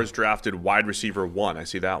Flowers drafted wide receiver 1. I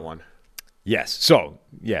see that one. Yes. So,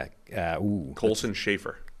 yeah. Colson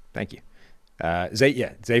Schaefer. Thank you.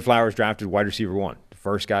 Zay Flowers drafted wide receiver 1. The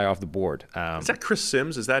first guy off the board. Is that Chris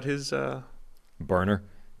Sims? Is that his burner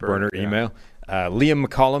yeah. email? Liam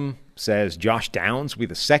McCollum says Josh Downs will be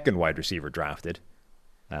the second wide receiver drafted.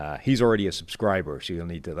 He's already a subscriber, so you'll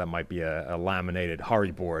need to. That might be a laminated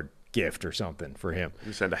Hariboard gift or something for him.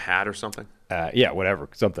 You send a hat or something? Yeah, whatever,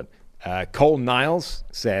 something. Cole Niles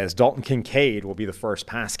says Dalton Kincaid will be the first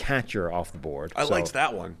pass catcher off the board. I liked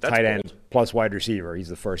that one. That's tight bold. end plus wide receiver. He's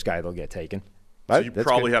the first guy they'll get taken. So you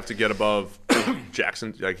probably have to get above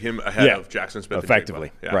Jackson, like him ahead of Jackson Smith.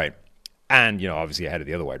 Effectively, and right. And, obviously ahead of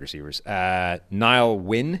the other wide receivers. Niall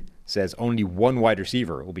Wynn says only one wide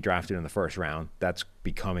receiver will be drafted in the first round. That's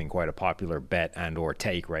becoming quite a popular bet and or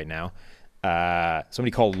take right now.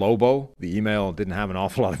 Somebody called Lobo. The email didn't have an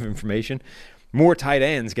awful lot of information. More tight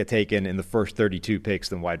ends get taken in the first 32 picks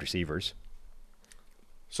than wide receivers.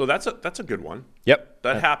 So that's a good one. Yep.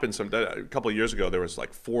 That happened a couple of years ago. There was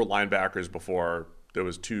like 4 linebackers before there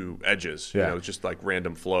was 2 edges. Yeah. Just like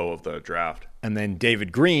random flow of the draft. And then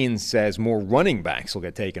David Green says more running backs will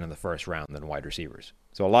get taken in the first round than wide receivers.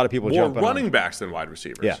 So a lot of people jumping running backs than wide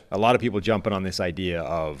receivers. Yeah, a lot of people jumping on this idea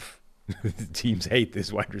of teams hate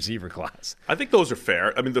this wide receiver class. I think those are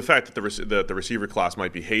fair. I mean, the fact that the receiver class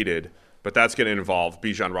might be hated, but that's going to involve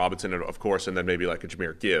Bijan Robinson, of course, and then maybe like a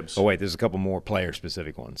Jahmyr Gibbs. Oh, wait, there's a couple more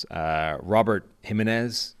player-specific ones. Robert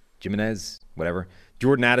Jimenez, whatever.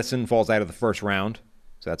 Jordan Addison falls out of the first round.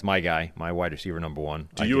 So that's my guy, my wide receiver number 1.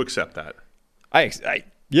 Do you accept that? I think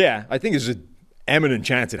there's an eminent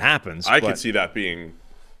chance it happens. I could see that being...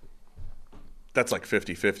 That's like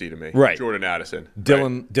 50-50 to me. Right. Jordan Addison.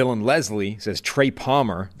 Dylan Leslie says Trey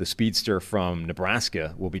Palmer, the speedster from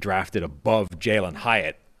Nebraska, will be drafted above Jalen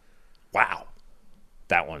Hyatt. Wow.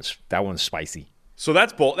 That one's spicy. So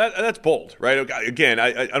that's bold. That's bold, right? Again,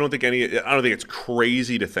 I don't think it's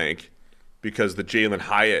crazy to think, because the Jalen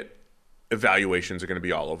Hyatt evaluations are going to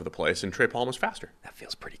be all over the place, and Trey Palmer's faster. That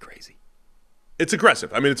feels pretty crazy. It's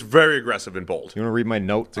aggressive. I mean, it's very aggressive and bold. You want to read my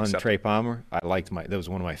note on Trey Palmer? That was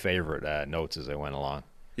one of my favorite notes as I went along.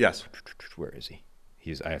 Yes. Where is he?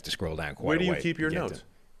 I have to scroll down quite a way. Where do you keep your notes?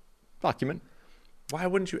 Document. Why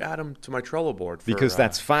wouldn't you add them to my Trello board? Because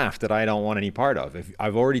that's faff that I don't want any part of.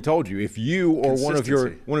 I've already told you, if you or one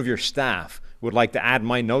of your staff would like to add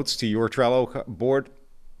my notes to your Trello board,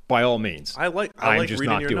 by all means. I like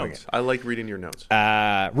reading your notes. I like reading your notes.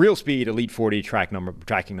 Real speed, Elite 40, tracking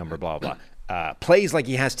number, blah, blah. Plays like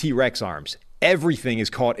he has T-Rex arms. Everything is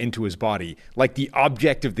caught into his body. Like the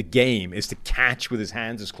object of the game is to catch with his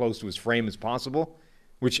hands as close to his frame as possible,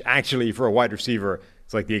 which actually for a wide receiver,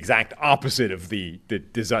 it's like the exact opposite of the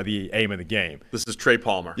aim of the game. This is Trey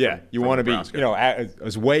Palmer. Yeah, you want to be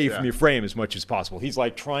as away from your frame as much as possible. He's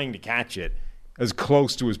like trying to catch it as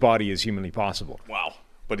close to his body as humanly possible. Wow.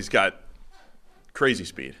 But he's got crazy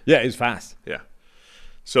speed. Yeah, he's fast. Yeah.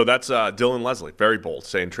 So that's Dylan Leslie, very bold,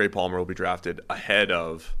 saying Trey Palmer will be drafted ahead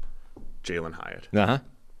of Jalen Hyatt. Uh-huh.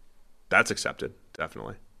 That's accepted,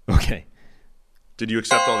 definitely. Okay. Did you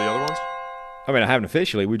accept all the other ones? I mean, I haven't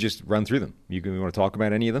officially. We just run through them. You want to talk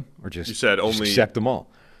about any of them? Or just, you said only just accept them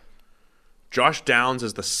all? Josh Downs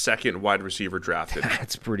is the second wide receiver drafted.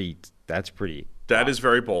 That's pretty. That is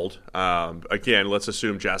very bold. Again, let's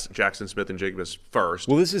assume Jackson Smith and Jigba is first.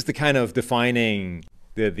 Well, this is the kind of defining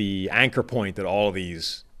the anchor point that all of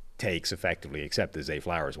these takes effectively, except the Zay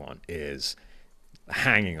Flowers one, is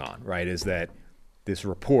hanging on, right? Is that this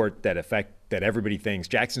report that everybody thinks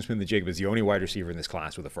Jackson Smith and Jigba is the only wide receiver in this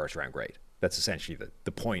class with a first-round grade. That's essentially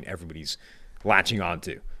the point everybody's latching on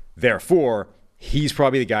to. Therefore, he's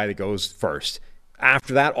probably the guy that goes first.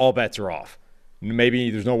 After that, all bets are off. Maybe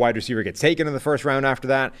there's no wide receiver gets taken in the first round after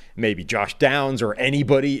that. Maybe Josh Downs or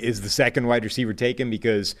anybody is the second wide receiver taken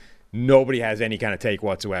because nobody has any kind of take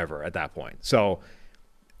whatsoever at that point. So,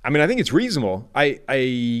 I mean, I think it's reasonable.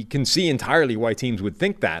 I can see entirely why teams would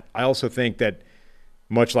think that. I also think that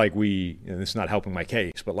much like and this is not helping my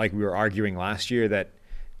case, but like we were arguing last year that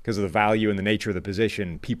because of the value and the nature of the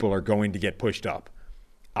position, people are going to get pushed up.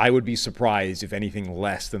 I would be surprised if anything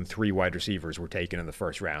less than 3 wide receivers were taken in the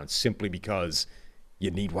first round simply because you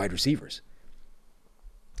need wide receivers.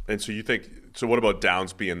 And so so what about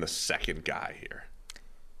Downs being the second guy here?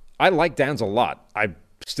 I like Downs a lot. I'd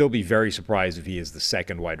still be very surprised if he is the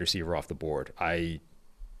second wide receiver off the board. I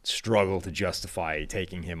struggle to justify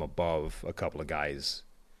taking him above a couple of guys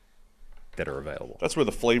that are available. That's where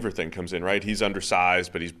the flavor thing comes in, right? He's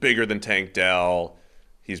undersized, but he's bigger than Tank Dell.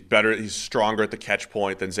 He's better. He's stronger at the catch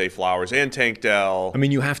point than Zay Flowers and Tank Dell. I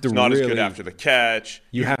mean, you have to he's not really, as good after the catch.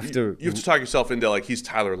 You have to talk yourself into like he's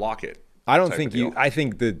Tyler Lockett. I don't think you. I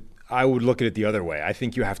think that I would look at it the other way. I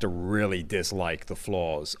think you have to really dislike the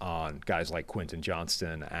flaws on guys like Quentin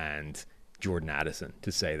Johnston and Jordan Addison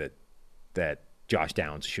to say that Josh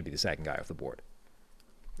Downs should be the second guy off the board.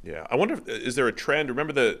 Yeah, I wonder, is there a trend?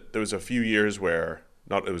 Remember that there was a few years where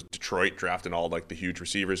it was Detroit drafting all like the huge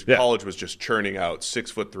receivers. Yeah. College was just churning out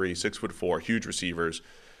 6'3", 6'4", huge receivers.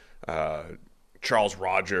 Charles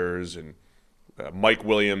Rogers and Mike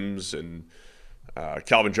Williams and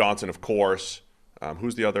Calvin Johnson, of course.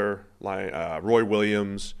 Who's the other line? Roy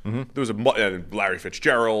Williams. Mm-hmm. There was and Larry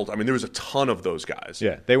Fitzgerald. I mean, there was a ton of those guys.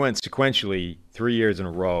 Yeah, they went sequentially 3 years in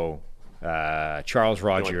a row. Charles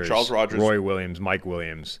Rogers, Roy Williams, Mike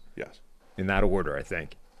Williams. Yes, in that order, I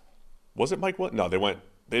think. Was it Mike Williams? No, they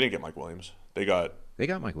didn't get Mike Williams. They got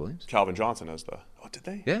Mike Williams. Calvin Johnson as the. Oh, did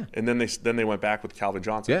they? Yeah. And then they went back with Calvin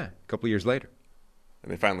Johnson. Yeah, a couple of years later.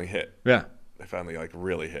 And they finally hit. Yeah. They finally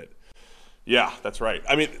really hit. Yeah, that's right.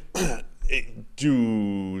 I mean,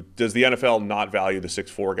 does the NFL not value the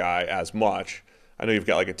 6'4" guy as much? I know you've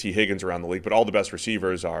got like a T. Higgins around the league, but all the best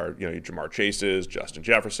receivers are, your Jamar Chases, Justin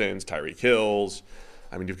Jeffersons, Tyreek Hills.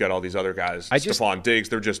 I mean, you've got all these other guys, Stephon Diggs.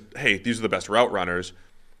 They're just, hey, these are the best route runners.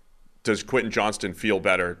 Does Quentin Johnston feel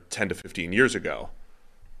better 10 to 15 years ago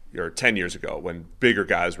or 10 years ago when bigger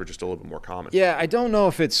guys were just a little bit more common? Yeah, I don't know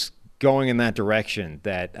if it's going in that direction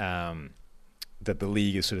that that the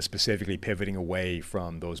league is sort of specifically pivoting away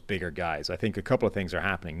from those bigger guys. I think a couple of things are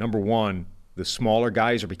happening. Number one, the smaller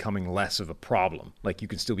guys are becoming less of a problem. Like, you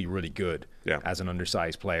can still be really good as an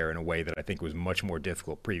undersized player in a way that I think was much more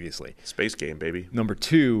difficult previously. Space game, baby. Number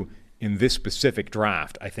two, in this specific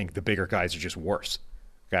draft, I think the bigger guys are just worse.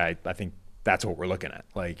 Okay, I think that's what we're looking at.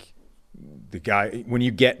 Like, the guy, when you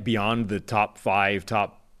get beyond the top 5,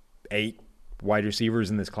 top 8 wide receivers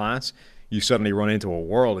in this class, you suddenly run into a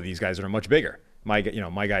world of these guys that are much bigger. My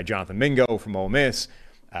guy Jonathan Mingo from Ole Miss,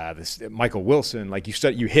 Michael Wilson, like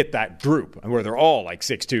you hit that group where they're all like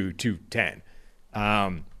 6'2",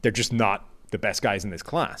 210. They're just not the best guys in this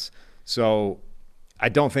class. So I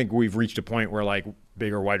don't think we've reached a point where like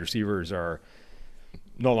bigger wide receivers are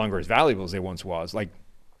no longer as valuable as they once was. Like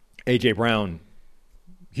A.J. Brown,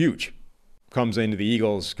 huge, comes into the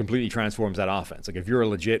Eagles, completely transforms that offense. Like, if you're a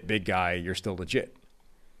legit big guy, you're still legit.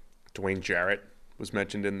 Dwayne Jarrett was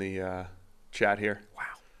mentioned in the chat here. Wow.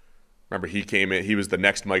 Remember, he came in. He was the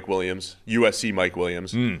next Mike Williams, USC Mike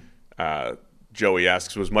Williams. Joey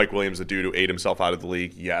asks, was Mike Williams the dude who ate himself out of the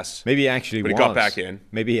league? Yes. Maybe he actually was. But he got back in.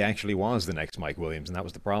 Maybe he actually was the next Mike Williams, and that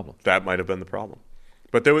was the problem. That might have been the problem.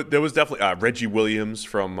 But there was definitely Reggie Williams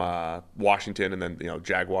from Washington, and then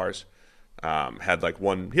Jaguars had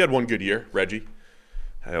one good year. Reggie.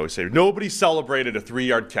 I always say nobody celebrated a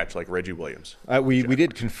 3-yard catch like Reggie Williams. We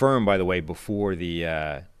did confirm, by the way, before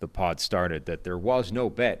the pod started, that there was no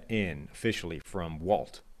bet in officially from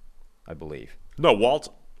Walt, I believe. No, Walt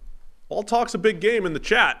talks a big game in the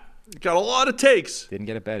chat. Got a lot of takes. Didn't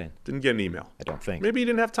get a bet in. Didn't get an email. I don't think. Maybe he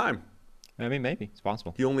didn't have time. I mean, maybe it's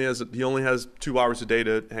possible. He only has 2 hours a day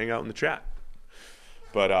to hang out in the chat.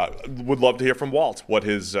 But would love to hear from Walt what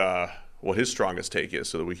his strongest take is,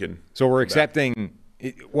 so that we can. So we're accepting.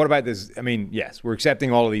 What about this? I mean, yes, we're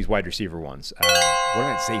accepting all of these wide receiver ones. What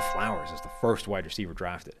about Zay Flowers as the first wide receiver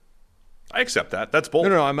drafted? I accept that. That's bold.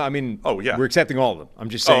 No. I mean, oh yeah, we're accepting all of them. I'm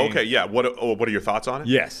just saying. Oh, okay, yeah. What are your thoughts on it?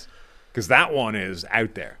 Yes, because that one is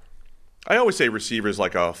out there. I always say receivers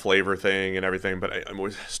like a flavor thing and everything, but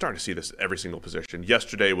I'm starting to see this every single position.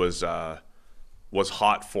 Yesterday was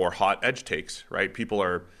hot for hot edge takes, right? People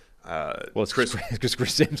are. It's because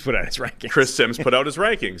Chris Sims put out his rankings. Chris Sims put out his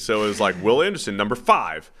rankings, so it was like Will Anderson, number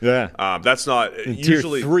 5. Yeah, that's not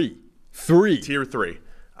usually tier 3.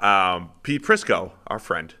 Pete Prisco, our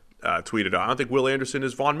friend, tweeted out, I don't think Will Anderson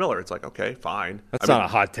is Von Miller. It's like, okay, fine. That's not a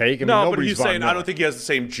hot take. No, but he's saying I don't think he has the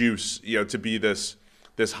same juice, to be this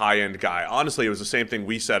high-end guy. Honestly, it was the same thing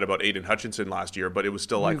we said about Aiden Hutchinson last year, but it was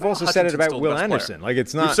still like, we've also said it about Will Anderson. Player. Like,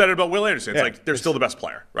 it's not. We've said it about Will Anderson. It's like they're still the best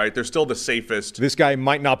player, right? They're still the safest. This guy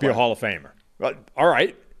might not be a Hall of Famer. All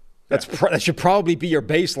right. That should probably be your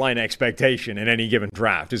baseline expectation in any given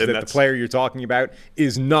draft, is that the player you're talking about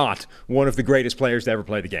is not one of the greatest players to ever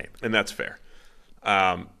play the game. And that's fair.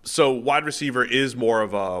 So wide receiver is more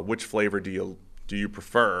of a which flavor do you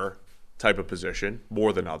prefer type of position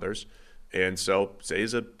more than others. And so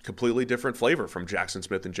Zay's a completely different flavor from Jackson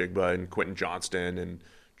Smith and Jigba and Quentin Johnston and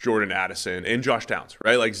Jordan Addison and Josh Downs,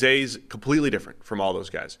 right? Like, Zay's completely different from all those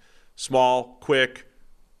guys. Small, quick,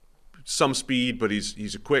 some speed, but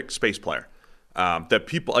he's a quick space player. That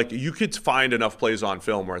people, like, you could find enough plays on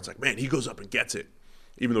film where it's like, man, he goes up and gets it.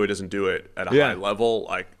 even though he doesn't do it at a high level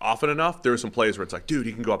like often enough, there are some plays where it's like, dude,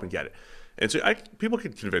 he can go up and get it. And so people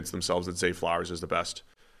can convince themselves that Zay Flowers is the best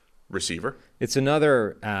receiver. It's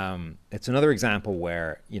another example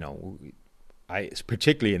where,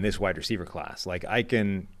 particularly in this wide receiver class, like I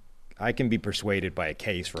can be persuaded by a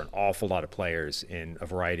case for an awful lot of players in a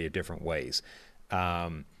variety of different ways,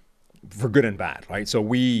 for good and bad, right? So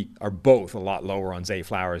we are both a lot lower on Zay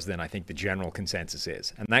Flowers than I think the general consensus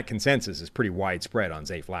is, and that consensus is pretty widespread on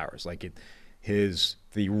Zay Flowers. Like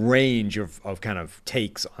the range of kind of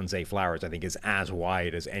takes on Zay Flowers, I think, is as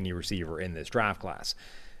wide as any receiver in this draft class.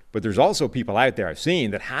 But there's also people out there I've seen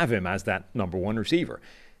that have him as that number one receiver.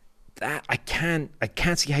 That I can't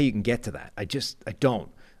see how you can get to that. I don't.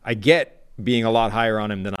 I get being a lot higher on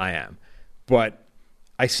him than I am, but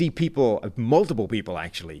I see multiple people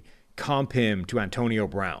actually comp him to Antonio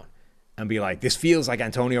Brown and be like, this feels like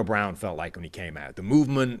Antonio Brown felt like when he came out. The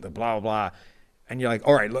movement, the blah, blah, blah. And you're like,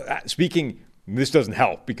 all right, look, this doesn't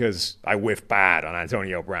help because I whiffed bad on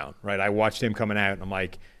Antonio Brown, right? I watched him coming out and I'm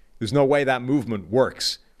like, there's no way that movement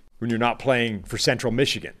works when you're not playing for Central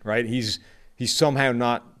Michigan, right? He's somehow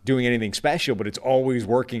not doing anything special, but it's always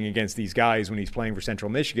working against these guys when he's playing for Central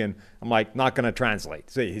Michigan. I'm like, not going to translate.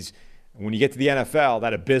 So when you get to the NFL,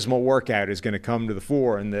 that abysmal workout is going to come to the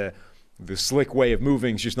fore, and the slick way of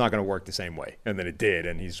moving is just not going to work the same way. And then it did,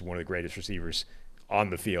 and he's one of the greatest receivers on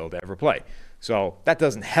the field to ever play. So that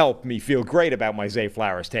doesn't help me feel great about my Zay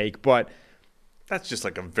Flowers take, but that's just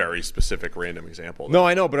like a very specific random example. No,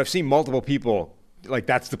 I know, but I've seen multiple people, like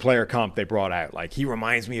that's the player comp they brought out. Like, he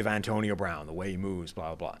reminds me of Antonio Brown, the way he moves,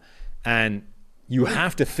 blah, blah, blah. And you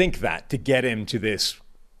have to think that to get him to this,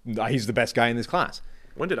 he's the best guy in this class.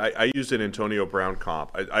 When did I used an Antonio Brown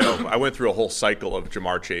comp? I went through a whole cycle of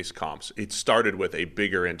Jamar Chase comps. It started with a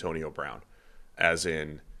bigger Antonio Brown, as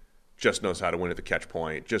in just knows how to win at the catch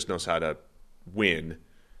point, just knows how to win.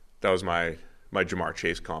 That was my Jamar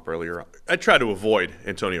Chase comp earlier. I try to avoid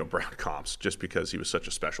Antonio Brown comps just because he was such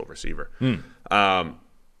a special receiver. All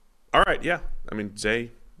right, yeah. I mean,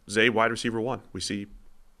 Zay wide receiver one. We see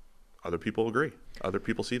other people agree. Other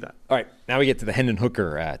people see that. All right, now we get to the Hendon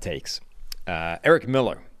Hooker takes. Eric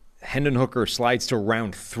Miller, Hendon Hooker slides to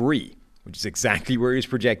round 3, which is exactly where he was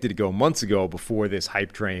projected to go months ago before this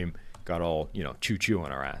hype train got all, choo-choo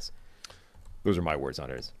on our ass. Those are my words, not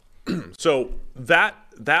his. So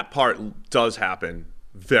that part does happen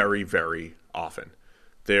very, very often.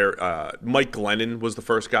 Mike Glennon was the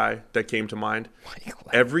first guy that came to mind.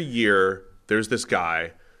 Every year, there's this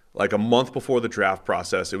guy, like a month before the draft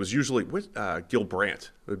process. It was usually Gil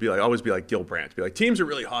Brandt. It would always be like Gil Brandt. It'd be like, teams are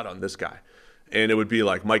really hot on this guy. And it would be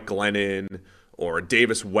like Mike Glennon or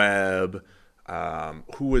Davis Webb.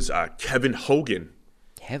 Who was Kevin Hogan?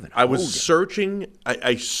 I was searching.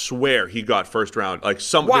 I swear he got first round. Like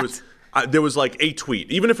there was like a tweet,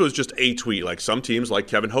 even if it was just a tweet. Like some teams like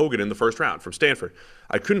Kevin Hogan in the first round from Stanford.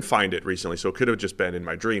 I couldn't find it recently, so it could have just been in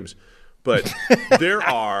my dreams. But there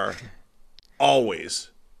are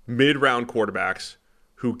always mid-round quarterbacks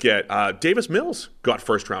who get Davis Mills got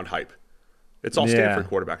first round hype. It's all Stanford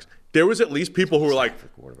quarterbacks. There was at least people who were like,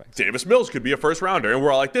 Davis Mills could be a first rounder, and we're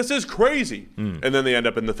all like, this is crazy. And then they end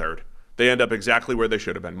up in the third. They end up exactly where they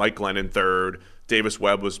should have been. Mike Glennon third. Davis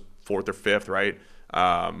Webb was 4th or 5th, right?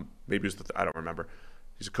 Maybe it was I don't remember.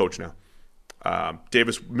 He's a coach now.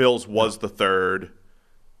 Davis Mills was the 3rd,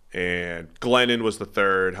 and Glennon was the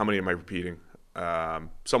 3rd. How many am I repeating?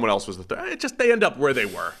 Someone else was the 3rd. They end up where they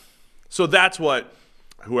were. So that's what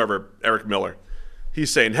Eric Miller,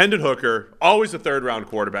 he's saying Hendon Hooker, always a 3rd-round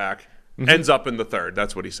quarterback, ends up in the 3rd.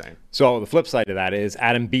 That's what he's saying. So the flip side of that is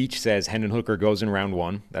Adam Beach says Hendon Hooker goes in round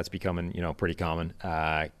 1. That's becoming, pretty common.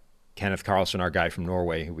 Kenneth Carlson, our guy from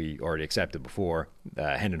Norway, who we already accepted before,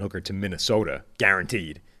 Hendon Hooker to Minnesota,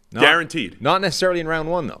 guaranteed. Guaranteed. Not necessarily in round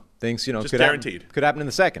 1, though. Things, just guaranteed. Could happen in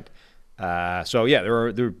the 2nd. So, yeah,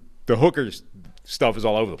 the Hooker stuff is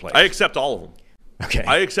all over the place. I accept all of them. Okay.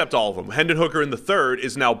 I accept all of them. Hendon Hooker in the 3rd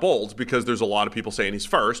is now bold because there's a lot of people saying he's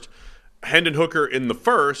 1st. Hendon Hooker in the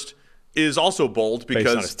 1st is also bold because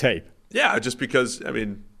based on his tape. Yeah, just because,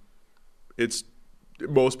 it's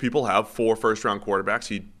most people have 4 first-round quarterbacks.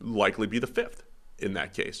 He'd likely be the 5th in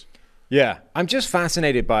that case. Yeah, I'm just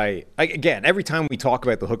fascinated by, again, every time we talk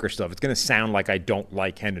about the Hooker stuff, it's going to sound like I don't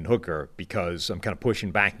like Hendon Hooker because I'm kind of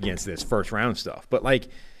pushing back against this first-round stuff. But,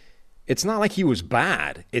 it's not like he was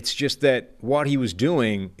bad. It's just that what he was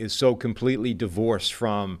doing is so completely divorced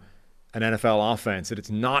from an NFL offense that it's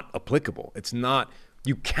not applicable. It's not,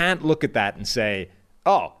 you can't look at that and say,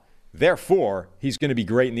 oh, therefore he's going to be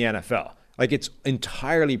great in the NFL. It's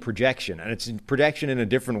entirely projection, and it's projection in a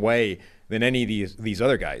different way than any of these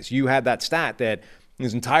other guys. You had that stat that, In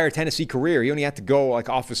his entire Tennessee career, he only had to go like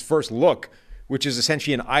off his first look, which is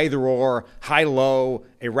essentially an either-or, high-low,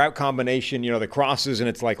 a route combination, the crosses, and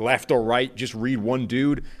it's like left or right, just read one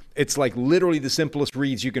dude. It's like literally the simplest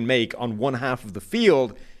reads you can make on one half of the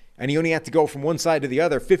field, and he only had to go from one side to the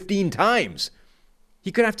other 15 times.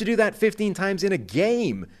 He could have to do that 15 times in a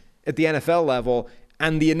game at the NFL level,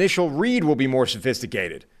 and the initial read will be more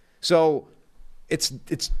sophisticated. So it's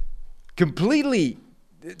completely,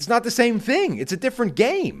 it's not the same thing. It's a different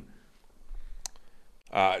game.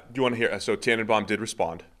 Do you want to hear? So Tannenbaum did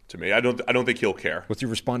respond to me. I don't think he'll care. What's he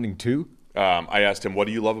responding to? I asked him, "What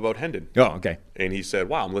do you love about Hendon?" Oh, okay. And he said,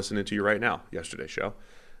 "Wow, I'm listening to you right now." Yesterday's show,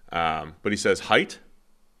 but he says height,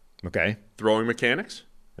 okay, throwing mechanics,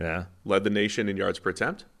 yeah, led the nation in yards per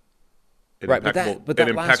attempt. Right, but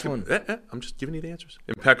that last one. I'm just giving you the answers.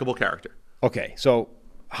 Impeccable character. Okay, so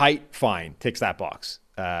height, fine, ticks that box.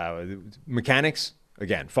 Mechanics,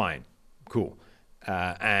 again, fine, cool.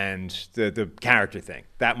 And the character thing,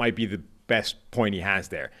 that might be the best point he has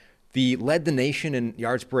there. The led the nation in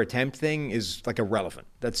yards per attempt thing is like irrelevant.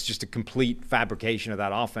 That's just a complete fabrication of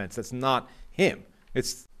that offense. That's not him.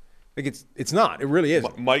 It's not. It really is.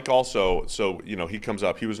 Mike also, so he comes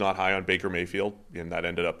up. He was not high on Baker Mayfield, and that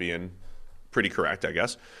ended up being pretty correct, I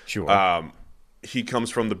guess. Sure. He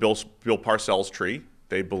comes from the Bill Parcells tree.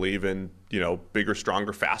 They believe in, bigger,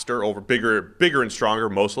 stronger, faster, over bigger and stronger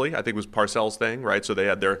mostly. I think it was Parcells' thing, right? So they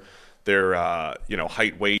had their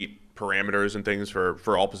height, weight parameters and things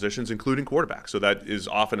for all positions, including quarterback. So that is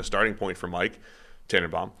often a starting point for Mike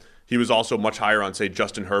Tannenbaum. He was also much higher on, say,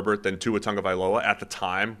 Justin Herbert than Tua Tagovailoa at the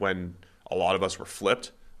time when a lot of us were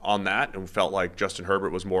flipped on that and felt like Justin Herbert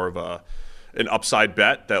was more of an upside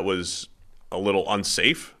bet that was a little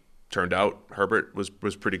unsafe. Turned out Herbert was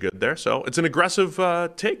pretty good there. So it's an aggressive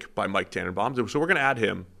take by Mike Tannenbaum. So we're going to add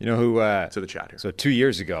him to the chat here. So 2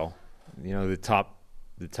 years ago, the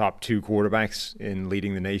top two quarterbacks in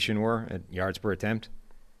leading the nation were at yards per attempt.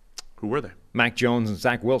 Who were they? Mac Jones and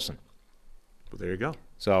Zach Wilson. Well, there you go.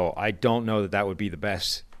 So I don't know that would be the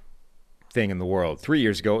best thing in the world. 3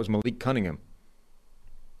 years ago, it was Malik Cunningham.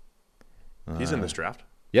 He's in this draft.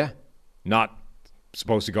 Yeah. Not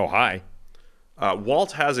supposed to go high.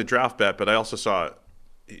 Walt has a draft bet, but I also saw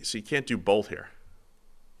 – so you can't do both here.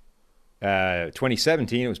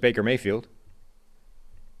 2017, it was Baker Mayfield.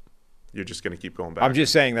 You're just going to keep going back. I'm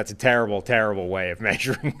just saying that's a terrible, terrible way of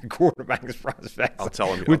measuring the quarterback's prospects. I'll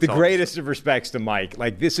tell him. With the greatest of respects to Mike,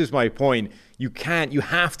 this is my point. You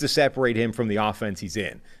have to separate him from the offense he's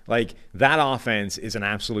in. That offense is an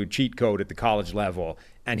absolute cheat code at the college level,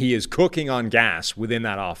 and he is cooking on gas within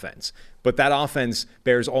that offense. But that offense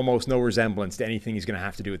bears almost no resemblance to anything he's going to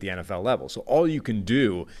have to do at the NFL level. So all you can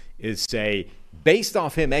do is say, based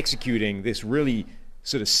off him executing this really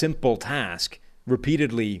sort of simple task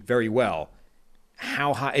repeatedly very well,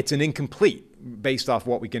 how high it's an incomplete based off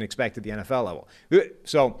what we can expect at the NFL level.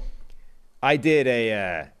 So I did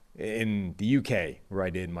in the UK where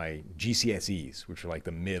I did my GCSEs, which are like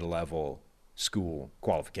the mid-level school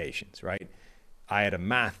qualifications, right? I had a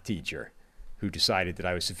math teacher who decided that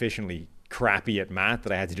I was sufficiently crappy at math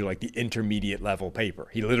that I had to do the intermediate level paper.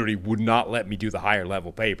 He literally would not let me do the higher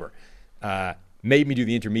level paper. Made me do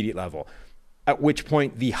the intermediate level, at which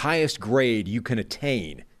point the highest grade you can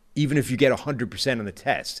attain, even if you get 100% on the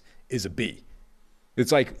test, is a B.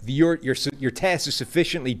 It's like your test is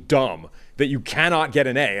sufficiently dumb that you cannot get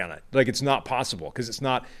an A on it. It's not possible because it's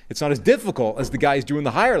not as difficult as the guys doing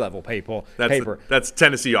the higher level paper. That's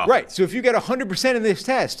Tennessee off. Right. So if you get 100% in this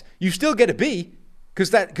test, you still get a B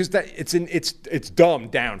because it's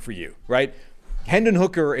dumbed down for you, right? Hendon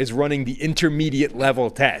Hooker is running the intermediate level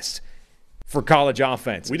test for college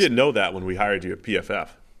offense. We didn't know that when we hired you at PFF.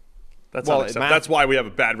 That's why we have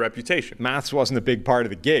a bad reputation. Maths wasn't a big part of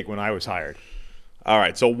the gig when I was hired. All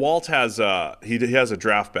right, so Walt has he has a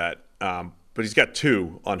draft bet, but he's got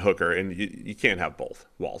two on Hooker, and you can't have both,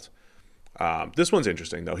 Walt. This one's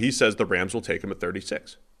interesting, though. He says the Rams will take him at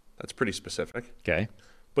 36. That's pretty specific. Okay.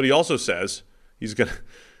 But he also says he's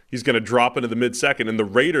gonna drop into the mid-second, and the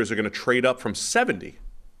Raiders are going to trade up from 70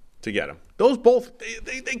 to get him. Those both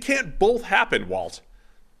they can't both happen, Walt.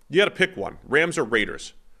 You got to pick one. Rams or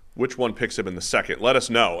Raiders. Which one picks him in the second? Let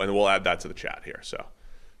us know, and we'll add that to the chat here. So.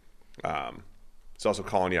 It's also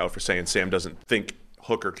calling you out for saying Sam doesn't think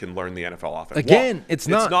Hooker can learn the NFL offense. Again, it's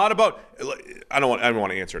not about. I don't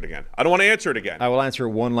want to answer it again. I don't want to answer it again. I will answer it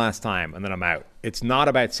one last time, and then I'm out. It's not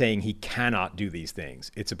about saying he cannot do these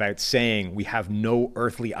things. It's about saying we have no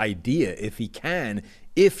earthly idea if he can.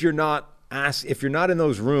 If you're not in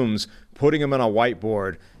those rooms, putting him on a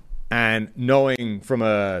whiteboard, and knowing from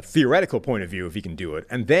a theoretical point of view if he can do it.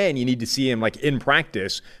 And then you need to see him like in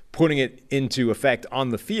practice, putting it into effect on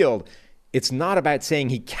the field. It's not about saying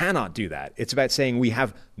he cannot do that. It's about saying we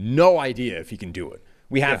have no idea if he can do it.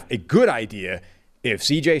 We have a good idea if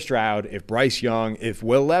C.J. Stroud, if Bryce Young, if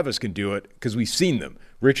Will Levis can do it, because we've seen them.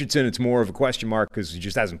 Richardson, it's more of a question mark because he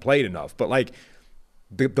just hasn't played enough. But like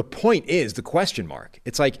the point is the question mark.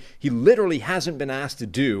 It's like he literally hasn't been asked to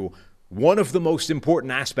do one of the most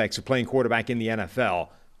important aspects of playing quarterback in the NFL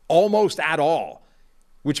almost at all,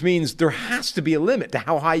 which means there has to be a limit to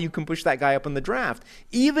how high you can push that guy up in the draft,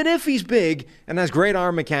 even if he's big and has great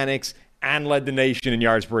arm mechanics and led the nation in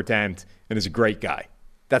yards per attempt and is a great guy.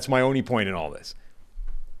 That's my only point in all this.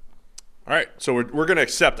 All right, so we're going to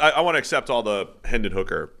accept. I want to accept all the Hendon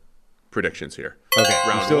Hooker predictions here. Okay,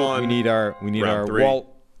 round one. We need our three.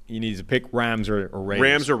 Walt. You need to pick Rams or Raiders.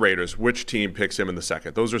 Rams or Raiders. Which team picks him in the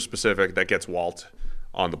second? Those are specific. That gets Walt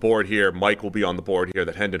on the board here. Mike will be on the board here.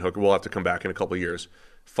 That Hendon Hooker will have to come back in a couple of years,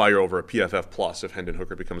 fire over a PFF plus if Hendon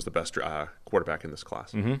Hooker becomes the best quarterback in this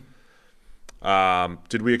class. Mm-hmm.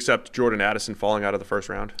 Did we accept Jordan Addison falling out of the first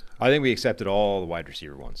round? I think we accepted all the wide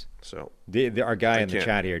receiver ones. So our guy in the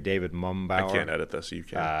chat here, David Mumbauer, I can't edit this. So you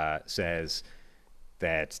can. Says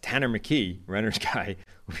that Tanner McKee, Renner's guy,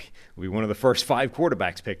 will be one of the first 5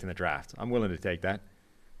 quarterbacks picked in the draft. I'm willing to take that.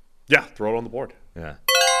 Yeah, throw it on the board. Yeah.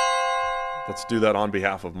 Let's do that on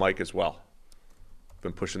behalf of Mike as well.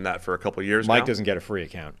 Been pushing that for a couple of years Mike now. doesn't get a free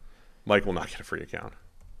account. Mike will not get a free account.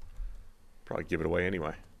 Probably give it away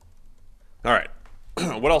anyway. All right.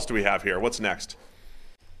 What else do we have here? What's next?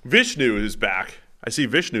 Vishnu is back. I see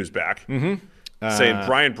Vishnu's back. Mm-hmm. Saying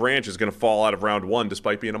Brian Branch is going to fall out of round 1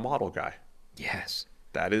 despite being a model guy. Yes.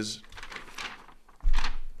 That is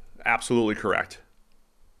absolutely correct.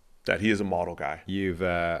 That he is a model guy. You've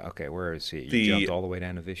okay, where is he? You jumped all the way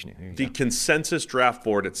down to Vishnu. The consensus draft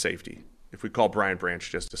board at safety, if we call Brian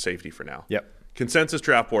Branch just a safety for now. Yep. Consensus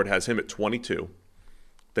draft board has him at 22.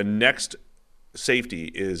 The next safety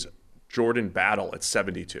is Jordan Battle at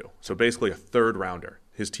 72. So basically a third rounder,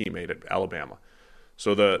 his teammate at Alabama.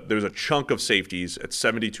 So there's a chunk of safeties at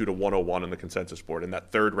 72 to 101 in the consensus board in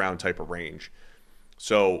that third round type of range.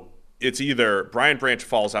 So it's either Brian Branch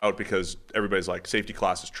falls out because everybody's like, safety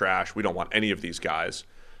class is trash, we don't want any of these guys,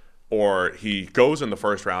 or he goes in the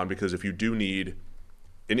first round because if you do need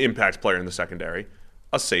an impact player in the secondary,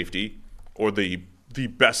 a safety, or the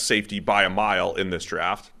best safety by a mile in this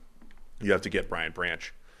draft, you have to get Brian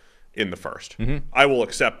Branch in the first. Mm-hmm. I will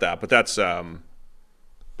accept that, but that's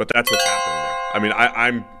what's happening there. I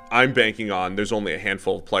mean, I'm banking on there's only a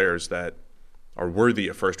handful of players that are worthy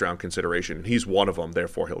of first round consideration, and he's one of them.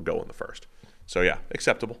 Therefore, he'll go in the first. So yeah,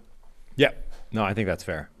 acceptable. Yeah, no, I think that's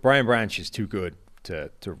fair. Brian Branch is too good to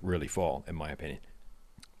really fall, in my opinion.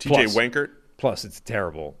 TJ Wenkert. Plus, it's a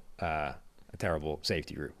terrible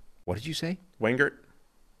safety group. What did you say? Wenkert.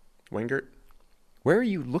 Where are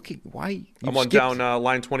you looking? Why? I'm on down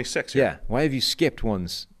line 26 here. Yeah. Why have you skipped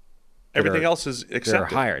ones? Everything else is accepted. They're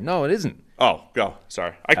higher. No, it isn't. Oh, go.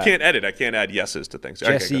 Sorry. I can't edit. I can't add yeses to things.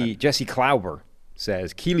 Jesse Klauber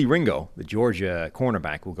says Keely Ringo, the Georgia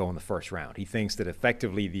cornerback, will go in the first round. He thinks that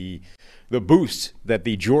effectively the boost that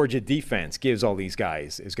the Georgia defense gives all these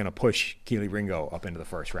guys is going to push Keely Ringo up into the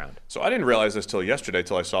first round. So I didn't realize this till yesterday,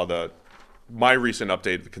 till I saw my recent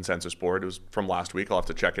update of the consensus board. It was from last week. I'll have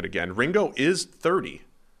to check it again. Ringo is 30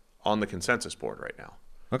 on the consensus board right now.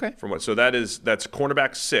 Okay. So that's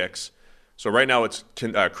cornerback 6. So right now it's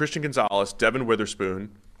Christian Gonzalez, Devin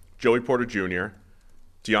Witherspoon, Joey Porter Jr.,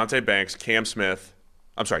 Deonte Banks,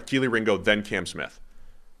 Keely Ringo, then Cam Smith.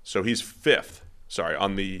 So he's 5th,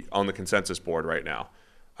 on the consensus board right now.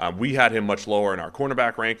 We had him much lower in our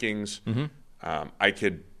cornerback rankings. Mm-hmm.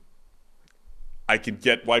 I could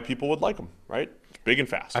get why people would like him, right? Big and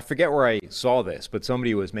fast. I forget where I saw this, but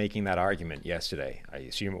somebody was making that argument yesterday. I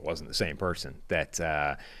assume it wasn't the same person, that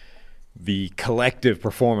the collective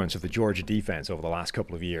performance of the Georgia defense over the last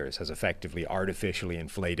couple of years has effectively artificially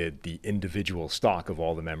inflated the individual stock of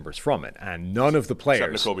all the members from it. And none of the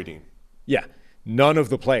players... Except Nakobe Dean. Yeah. None of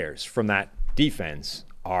the players from that defense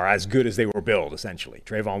are as good as they were billed, essentially.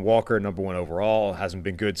 Trayvon Walker, number 1 overall, hasn't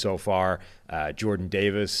been good so far. Jordan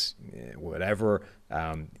Davis, whatever.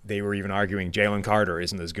 They were even arguing Jalen Carter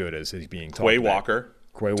isn't as good as he's being told. Quay Walker.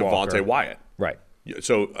 Devontae Wyatt. Right.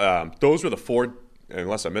 So those were the 4...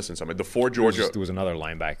 Unless I'm missing something. The 4 Georgia... There was another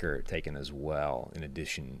linebacker taken as well, in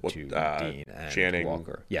addition to Dean and Channing.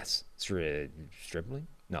 Walker. Yes. Stribling?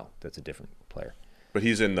 No, that's a different player. But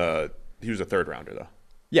he was a 3rd rounder, though.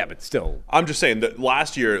 Yeah, but still. I'm just saying that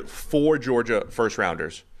last year, 4 Georgia first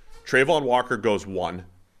rounders. Trayvon Walker goes 1.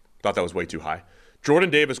 Thought that was way too high. Jordan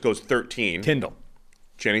Davis goes 13. Tyndall.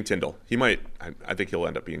 Channing Tindall. He might. I think he'll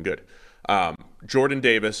end up being good. Jordan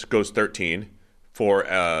Davis goes 13 for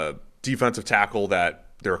a defensive tackle that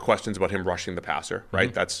there are questions about him rushing the passer,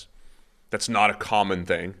 right? Mm-hmm. That's not a common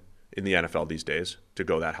thing in the NFL these days to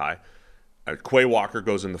go that high. Quay Walker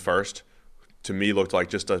goes in the first. To me, looked like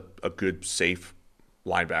just a good, safe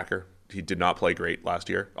linebacker. He did not play great last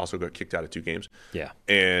year. Also got kicked out of 2 games. Yeah.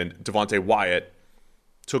 And Devontae Wyatt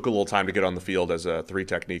took a little time to get on the field as a 3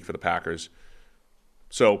 technique for the Packers.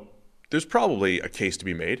 So there's probably a case to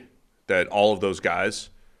be made that all of those guys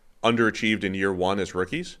underachieved in year 1 as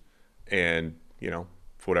rookies. And,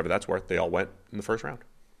 for whatever that's worth, they all went in the first round.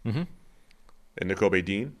 Mm-hmm. And Nakobe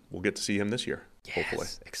Dean, we'll get to see him this year, hopefully,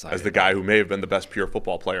 excited as the guy who may have been the best pure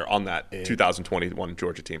football player on that 2021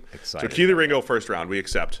 Georgia team. Excited. So Kelee Ringo, first round, we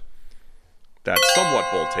accept that somewhat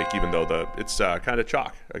bold take, even though it's kind of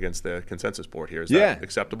chalk against the consensus board here. Is that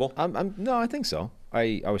acceptable? No, I think so.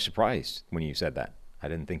 I was surprised when you said that. I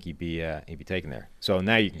didn't think he'd be taken there. So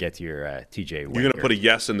now you can get to your TJ Wenger. You're going to put a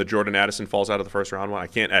yes in the Jordan Addison falls out of the first round one? I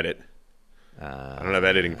can't edit. I don't have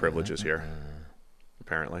editing privileges here,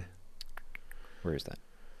 apparently. Where is that?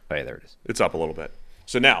 Oh, yeah, there it is. It's up a little bit.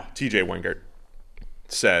 So now, TJ Wingert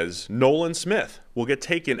says Nolan Smith will get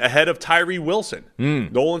taken ahead of Tyree Wilson.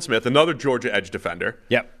 Nolan Smith, another Georgia edge defender.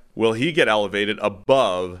 Yep. Will he get elevated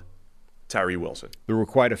above Tyree Wilson? There were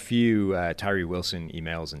quite a few Tyree Wilson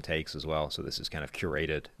emails and takes as well, so this is kind of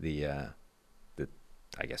curated the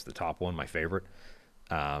I guess the top one, my favorite.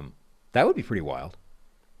 That would be pretty wild.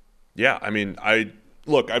 Yeah, I mean,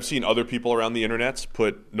 I've seen other people around the internets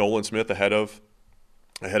put Nolan Smith ahead of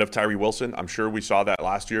Tyree Wilson. I'm sure we saw that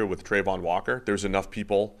last year with Trayvon Walker. There's enough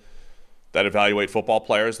people that evaluate football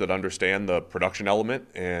players that understand the production element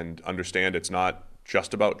and understand it's not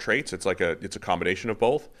just about traits. It's it's a combination of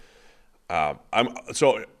both.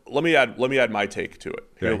 So let me add my take to it.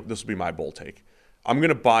 Okay. This will be my bold take. I'm going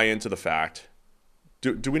to buy into the fact.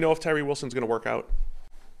 Do we know if Tyree Wilson's going to work out?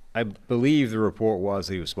 I believe the report was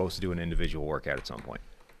that he was supposed to do an individual workout at some point.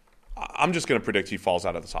 I'm just going to predict he falls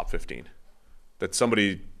out of the top 15. That's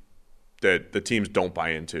somebody that the teams don't buy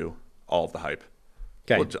into all of the hype.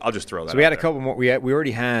 Okay. I'll just throw that out. So we had there. a couple more. We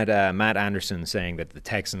already had Matt Anderson saying that the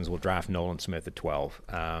Texans will draft Nolan Smith at 12.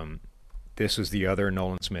 This was the other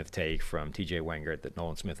Nolan Smith take from TJ Wenger, that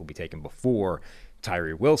Nolan Smith will be taken before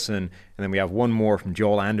Tyree Wilson. And then we have one more from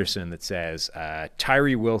Joel Anderson that says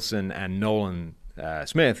Tyree Wilson and Nolan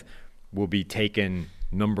Smith will be taken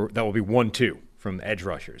that will be 1-2 from edge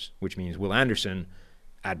rushers, which means Will Anderson,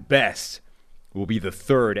 at best, will be the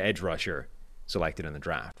 3rd edge rusher selected in the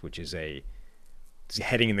draft, which is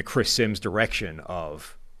heading in the Chris Sims direction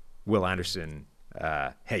of Will Anderson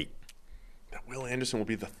hate. Will Anderson will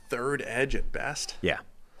be the 3rd edge at best? Yeah.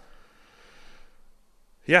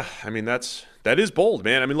 Yeah, I mean, that is bold,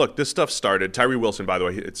 man. I mean, look, this stuff started. Tyree Wilson, by the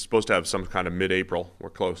way, it's supposed to have some kind of mid-April.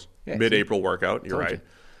 We're close. Yeah, mid-April workout. You're right.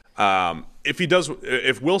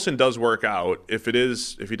 If Wilson does work out, if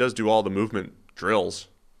he does do all the movement drills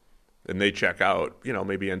and they check out,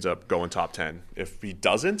 maybe he ends up going top 10. If he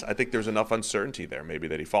doesn't, I think there's enough uncertainty there maybe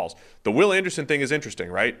that he falls. The Will Anderson thing is interesting,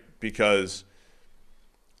 right? Because,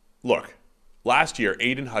 look, last year,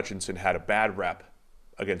 Aiden Hutchinson had a bad rep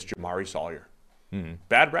against Jamari Sawyer.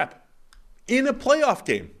 Bad rep in a playoff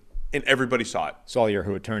game, and everybody saw it. Sawyer,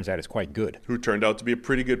 who it turns out is quite good. Who turned out to be a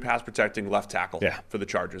pretty good pass-protecting left tackle for the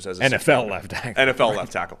Chargers. As a NFL left tackle. NFL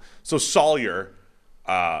left tackle. So Sawyer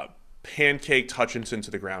pancaked Hutchinson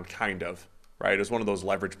to the ground, kind of. Right? It was one of those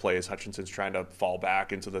leverage plays. Hutchinson's trying to fall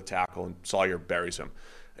back into the tackle, and Sawyer buries him.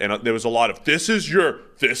 And there was a lot of, this is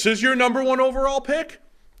your number 1 overall pick?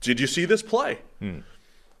 Did you see this play?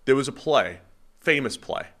 There was a play, famous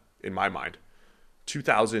play in my mind.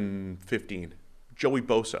 2015, Joey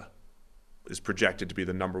Bosa is projected to be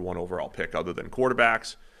the number 1 overall pick other than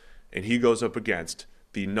quarterbacks, and he goes up against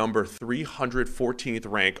the number 314th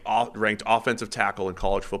ranked offensive tackle in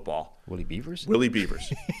college football. Willie Beavers? Willie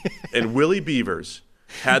Beavers. And Willie Beavers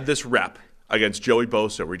had this rep against Joey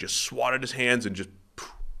Bosa where he just swatted his hands and just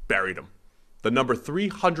buried him. The number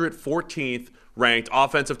 314th ranked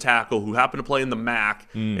offensive tackle who happened to play in the MAC,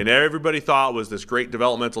 and everybody thought was this great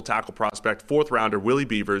developmental tackle prospect, 4th rounder, Willie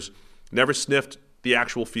Beavers, never sniffed the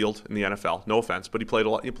actual field in the NFL. No offense, but he played a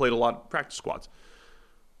lot of practice squads.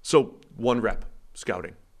 So 1 rep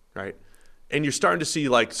scouting, right? And you're starting to see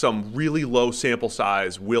like some really low sample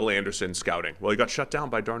size Will Anderson scouting. Well, he got shut down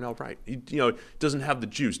by Darnell Wright. He doesn't have the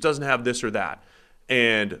juice, doesn't have this or that.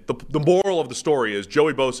 And the moral of the story is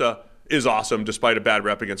Joey Bosa is awesome despite a bad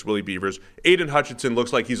rep against Willie Beavers. Aiden Hutchinson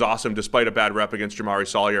looks like he's awesome despite a bad rep against Jamari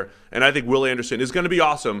Sawyer. And I think Will Anderson is going to be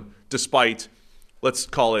awesome despite, let's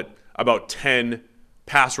call it, about 10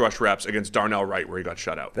 pass rush reps against Darnell Wright where he got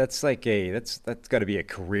shut out. That's like that's got to be a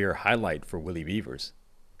career highlight for Willie Beavers.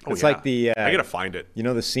 It's yeah. like the I gotta find it. You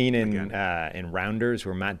know the scene in Rounders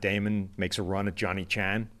where Matt Damon makes a run at Johnny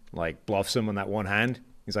Chan, like bluffs him on that one hand.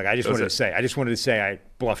 He's like, I just wanted to say I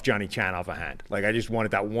bluffed Johnny Chan off a hand. Like I just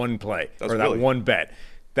wanted that one play that one bet.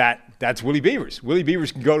 That's Willie Beavers. Willie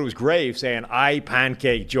Beavers can go to his grave saying, I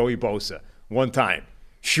pancaked Joey Bosa one time.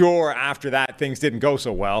 Sure, after that, things didn't go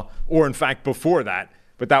so well, or in fact, before that.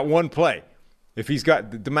 But that one play, if he's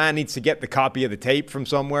got, the man needs to get the copy of the tape from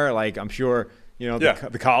somewhere. Like, I'm sure,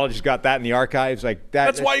 the college has got that in the archives. Like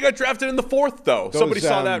That's why you got drafted in the 4th, though. Somebody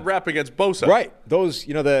saw that rap against Bosa. Right. Those,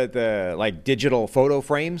 the like digital photo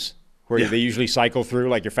frames where they usually cycle through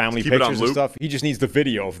like your family pictures and stuff. He just needs the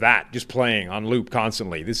video of that just playing on loop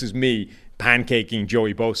constantly. This is me pancaking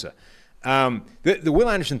Joey Bosa. The Will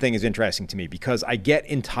Anderson thing is interesting to me because I get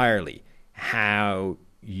entirely how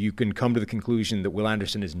you can come to the conclusion that Will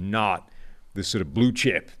Anderson is not the sort of blue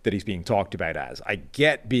chip that he's being talked about as. I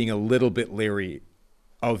get being a little bit leery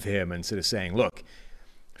of him and sort of saying, look,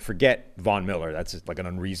 forget Von Miller. That's like an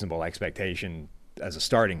unreasonable expectation as a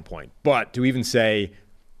starting point. But to even say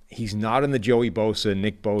he's not in the Joey Bosa,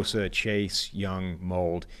 Nick Bosa, Chase Young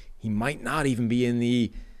mold, he might not even be in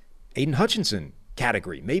the Aiden Hutchinson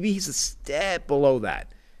category. Maybe he's a step below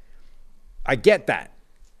that. I get that.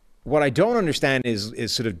 What I don't understand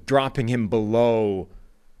is sort of dropping him below,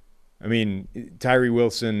 Tyree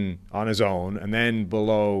Wilson on his own, and then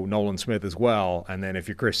below Nolan Smith as well, and then if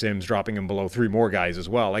you're Chris Sims, dropping him below 3 more guys as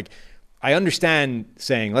well. Like, I understand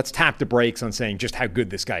saying, let's tap the brakes on saying just how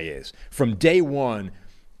good this guy is. From day one,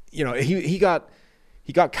 he got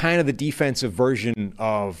kind of the defensive version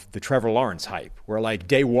of the Trevor Lawrence hype, where like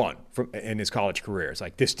day one in his college career, it's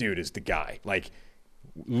like, this dude is the guy. Like,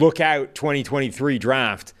 look out, 2023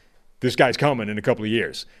 draft, this guy's coming in a couple of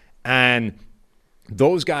years. And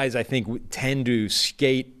those guys, I think, tend to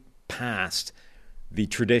skate past the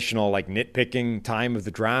traditional like nitpicking time of the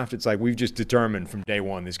draft. It's like, we've just determined from day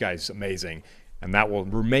one, this guy's amazing, and that will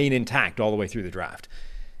remain intact all the way through the draft.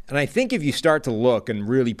 And I think if you start to look and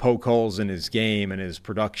really poke holes in his game and his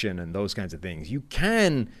production and those kinds of things, you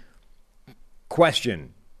can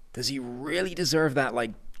question, does he really deserve that like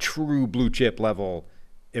true blue chip level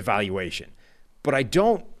evaluation? But I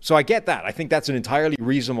don't. So I get that. I think that's an entirely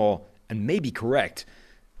reasonable and maybe correct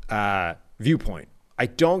viewpoint. I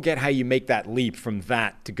don't get how you make that leap from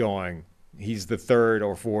that to going, he's the 3rd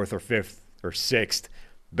or 4th or 5th or 6th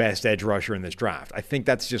best edge rusher in this draft. I think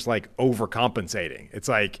that's just like overcompensating. It's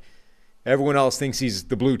like everyone else thinks he's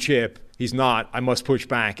the blue chip. He's not. I must push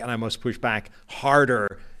back, and I must push back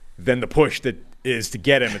harder than the push that is to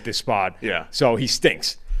get him at this spot. Yeah. So he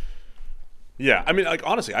stinks. Yeah. Like,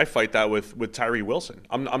 honestly, I fight that with Tyree Wilson.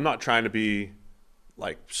 I'm not trying to be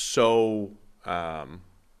like so like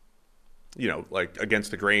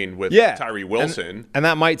against the grain with Tyree Wilson. And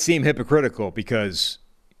that might seem hypocritical because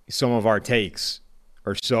some of our takes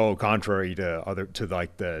are so contrary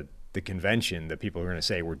to the convention that people are going to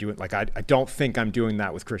say we're doing. Like, I don't think I'm doing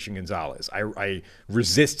that with Christian Gonzalez. I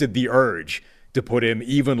resisted the urge to put him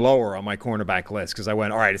even lower on my cornerback list because I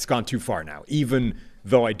went, all right, it's gone too far now. Even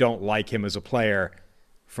though I don't like him as a player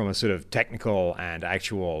from a sort of technical and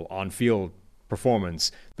actual on-field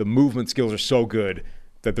performance, the movement skills are so good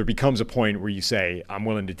that there becomes a point where you say, I'm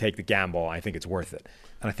willing to take the gamble. I think it's worth it.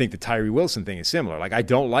 And I think the Tyree Wilson thing is similar. Like, I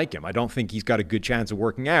don't like him. I don't think he's got a good chance of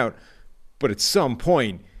working out. But at some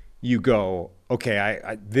point, you go,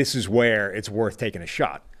 okay, this is where it's worth taking a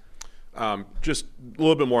shot. Just a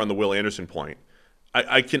little bit more on the Will Anderson point.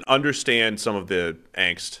 I can understand some of the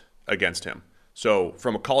angst against him. So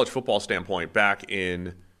from a college football standpoint, back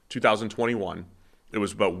in 2021, it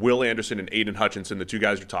was about Will Anderson and Aiden Hutchinson, the two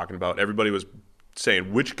guys you're talking about. Everybody was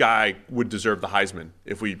saying which guy would deserve the Heisman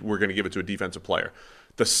if we were going to give it to a defensive player.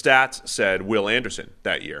 The stats said Will Anderson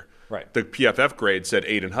that year. Right. The PFF grade said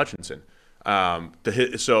Aiden Hutchinson.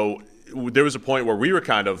 So there was a point where we were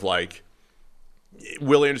kind of like,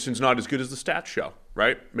 Will Anderson's not as good as the stats show,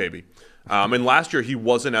 right? Maybe. And last year he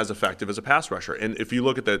wasn't as effective as a pass rusher. And if you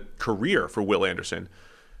look at the career for Will Anderson,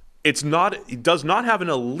 he does not have an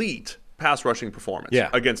elite pass rushing performance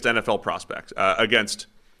against NFL prospects,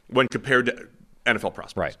 when compared to NFL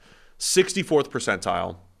prospects. Right. 64th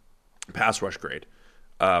percentile pass rush grade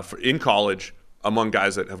in college among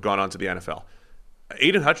guys that have gone on to the NFL.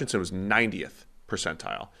 Aiden Hutchinson was 90th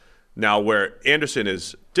percentile. Now, where Anderson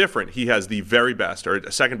is different, he has the very best or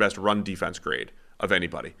second best run defense grade of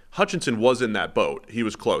anybody. Hutchinson was in that boat. He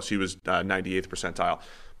was close. He was 98th percentile.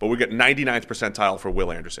 But we get 99th percentile for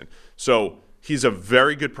Will Anderson. So he's a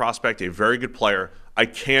very good prospect, a very good player. I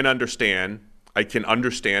can understand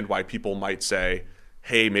why people might say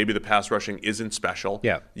hey, maybe the pass rushing isn't special.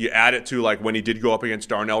 Yeah. You add it to like when he did go up against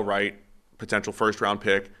Darnell Wright, potential first-round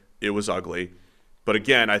pick, it was ugly. But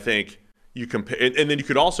again, I think you compare, and then you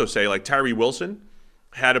could also say like Tyree Wilson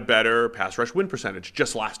had a better pass rush win percentage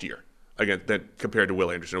just last year again than compared to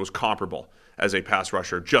Will Anderson. It was comparable as a pass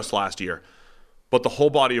rusher just last year. But the whole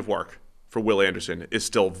body of work for Will Anderson is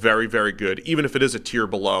still very, very good, even if it is a tier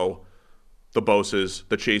below the Boses,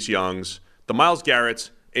 the Chase Youngs, the Myles Garretts,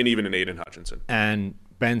 and even an Aiden Hutchinson. And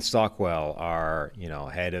Ben Stockwell, our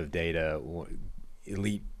head of data,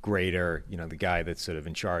 elite grader, the guy that's sort of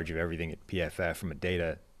in charge of everything at PFF from a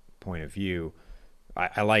data point of view.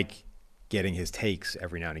 I like getting his takes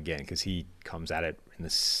every now and again because he comes at it in a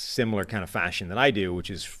similar kind of fashion that I do, which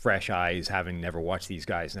is fresh eyes, having never watched these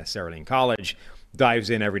guys necessarily in college, dives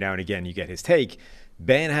in every now and again, you get his take.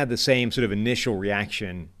 Ben had the same sort of initial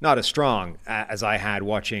reaction, not as strong as I had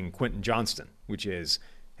watching Quentin Johnston, which is,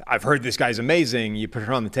 I've heard this guy's amazing. You put it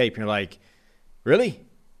on the tape and you're like, really?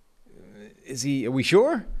 Are we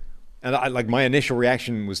sure? And my initial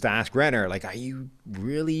reaction was to ask Renner, are you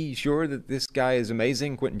really sure that this guy is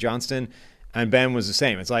amazing, Quentin Johnston? And Ben was the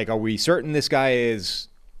same. It's like, are we certain this guy is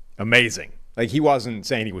amazing? He wasn't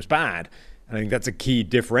saying he was bad. And I think that's a key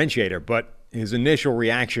differentiator. But his initial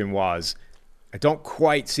reaction was, I don't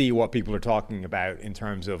quite see what people are talking about in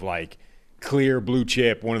terms of clear blue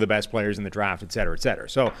chip, one of the best players in the draft, et cetera, et cetera.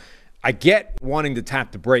 So I get wanting to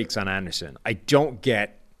tap the brakes on Anderson. I don't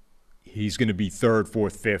get he's going to be third,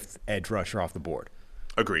 fourth, fifth edge rusher off the board.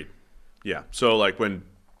 Agreed. Yeah. So when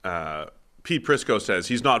Pete Prisco says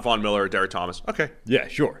he's not Von Miller or Derek Thomas, okay. Yeah,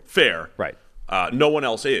 sure. Fair. Right. No one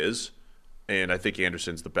else is, and I think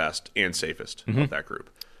Anderson's the best and safest of that group.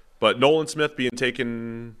 But Nolan Smith being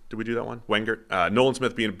taken, did we do that one? Wengert. Nolan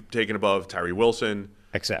Smith being taken above Tyree Wilson.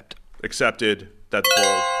 Accepted. That's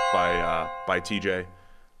bold by TJ.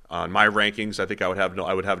 On my rankings, I think I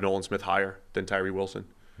would have Nolan Smith higher than Tyree Wilson.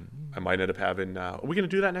 I might end up having. Are we going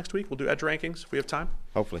to do that next week? We'll do edge rankings if we have time.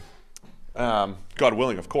 Hopefully. God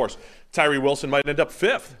willing, of course. Tyree Wilson might end up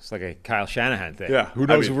fifth. It's like a Kyle Shanahan thing. Yeah. Who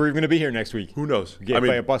knows if we're even going to be here next week? Who knows? We get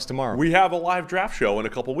by a bus tomorrow. We have a live draft show in a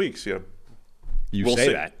couple weeks. We'll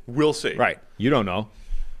say that. We'll see. Right. You don't know.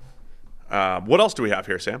 What else do we have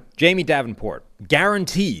here, Sam? Jamie Davenport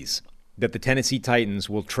guarantees that the Tennessee Titans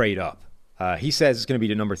will trade up. He says it's going to be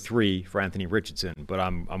to number 3 for Anthony Richardson, but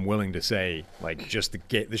I'm willing to say just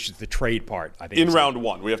the trade part. I think in round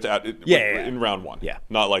 1 we have to add. In round 1. Yeah.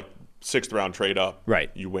 Not 6th round trade up. Right.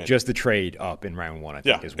 You win. Just the trade up in round 1. I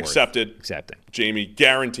think is worth accepting. Jamie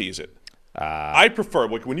guarantees it. I prefer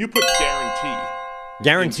when you put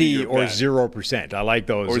guarantee or 0%. I like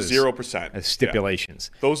those. Or 0% as stipulations.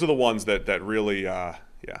 Yeah. Those are the ones that really. I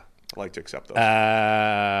like to accept those.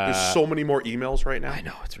 There's so many more emails right now. I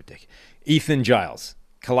know, it's ridiculous. Ethan Giles.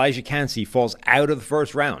 Kalijah Kancey falls out of the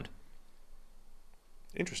first round.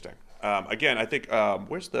 Interesting. Again, I think,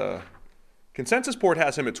 where's the consensus board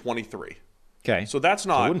has him at 23. Okay. So that's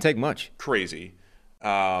not. So it wouldn't take much. Crazy.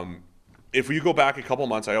 If you go back a couple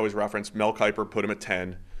months, I always reference Mel Kiper put him at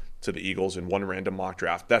 10 to the Eagles in one random mock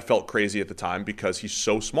draft. That felt crazy at the time because he's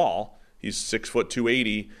so small. He's 6'2",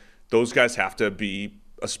 280. Those guys have to be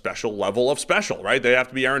a special level of special, right? They have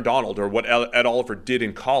to be Aaron Donald or what Ed Oliver did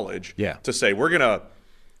in college to say we're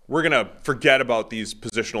gonna forget about these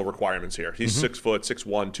positional requirements here. He's 6',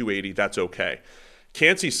 6'1", 280. That's okay.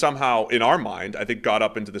 Kancey somehow, in our mind, I think got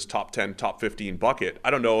up into this top 10, top 15 bucket.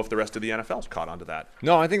 I don't know if the rest of the NFL's caught onto that.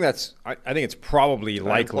 No, I think it's probably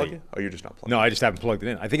likely. Oh, you're just not plugging. No, I just haven't plugged it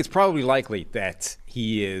in. I think it's probably likely that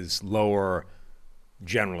he is lower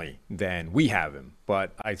generally than we have him,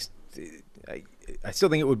 but I still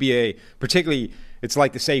think it would be particularly, it's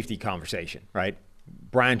like the safety conversation, right?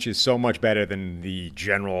 Branch is so much better than the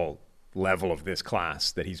general level of this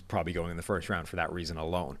class that he's probably going in the first round for that reason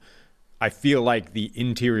alone. I feel like the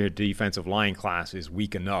interior defensive line class is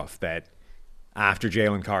weak enough that after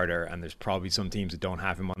Jalen Carter, and there's probably some teams that don't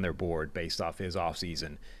have him on their board based off his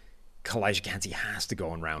offseason, Kalijah Kancey has to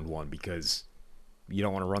go in round 1 because you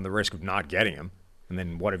don't want to run the risk of not getting him. And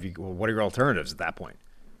then what are your alternatives at that point?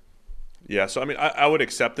 Yeah, so I mean, I would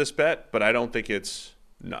accept this bet, but I don't think it's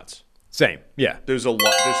nuts. Same, yeah. There's still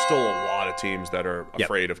a lot of teams that are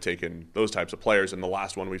afraid of taking those types of players, and the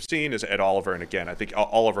last one we've seen is Ed Oliver, and again, I think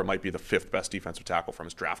Oliver might be the 5th best defensive tackle from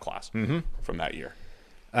his draft class from that year.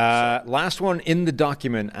 Last one in the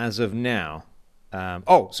document as of now.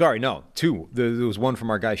 2. There was one from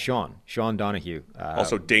our guy Sean Donahue.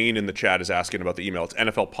 Also, Dane in the chat is asking about the email. It's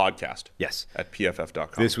NFL Podcast. Yes. At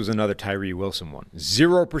pff.com. This was another Tyree Wilson one.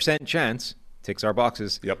 0% chance, ticks our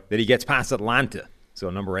boxes, that he gets past Atlanta. So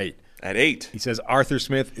number 8. At 8. He says Arthur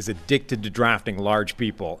Smith is addicted to drafting large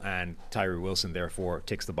people, and Tyree Wilson, therefore,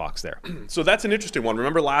 ticks the box there. So that's an interesting one.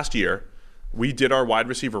 Remember last year, we did our wide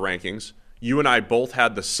receiver rankings. You and I both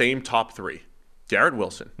had the same top 3. Garrett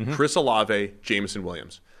Wilson, Chris Olave, Jameson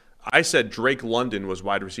Williams. I said Drake London was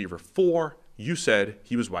wide receiver 4. You said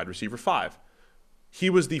he was wide receiver 5. He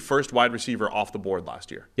was the first wide receiver off the board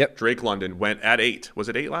last year. Yep. Drake London went at 8. Was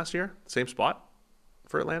it 8 last year? Same spot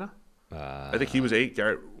for Atlanta? I think he was 8.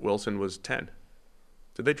 Garrett Wilson was 10.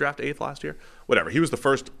 Did they draft 8th last year? Whatever. He was the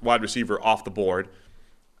first wide receiver off the board.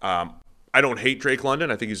 I don't hate Drake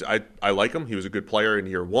London. I think I like him. He was a good player in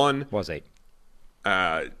year 1. Was 8.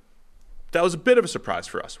 That was a bit of a surprise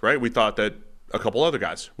for us, right? We thought that a couple other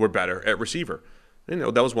guys were better at receiver.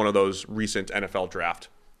 That was one of those recent NFL draft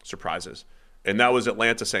surprises. And that was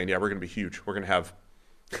Atlanta saying, yeah, we're going to be huge. We're going to have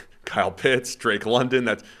Kyle Pitts, Drake London.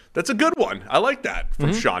 That's a good one. I like that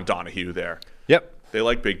from Sean Donahue there. Yep. They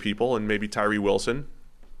like big people, and maybe Tyree Wilson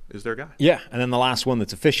is their guy. Yeah, and then the last one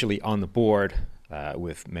that's officially on the board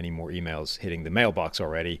with many more emails hitting the mailbox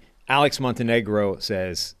already. Alex Montenegro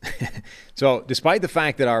says, so despite the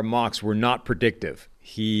fact that our mocks were not predictive,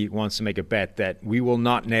 he wants to make a bet that we will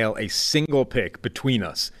not nail a single pick between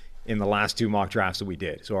us in the last 2 mock drafts that we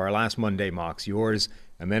did. So our last Monday mocks, yours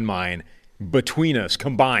and then mine, between us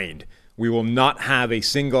combined, we will not have a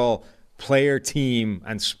single player, team,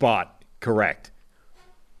 and spot correct.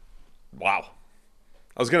 Wow.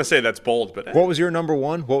 I was going to say that's bold, but what was your number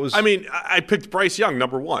 1? I picked Bryce Young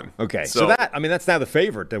number 1. Okay, so that's now the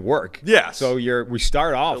favorite to work. Yes. So we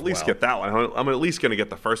start off. At least get that one. I'm at least going to get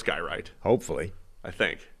the first guy right. Hopefully. I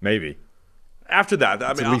think. Maybe. After that,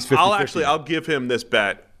 it's at least 50-50. I'll give him this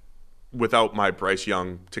bet without my Bryce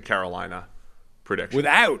Young to Carolina prediction.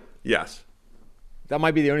 Without? Yes. That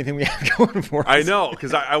might be the only thing we have going for us. I know,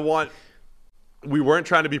 because I want. We weren't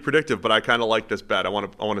trying to be predictive, but I kind of like this bet. I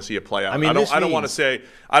want to see it play out. I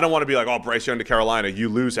don't want to be like, oh, Bryce Young to Carolina, you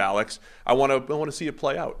lose, Alex. I want to see it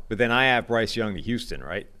play out. But then I have Bryce Young to Houston,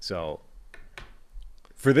 right? So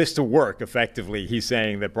for this to work effectively, he's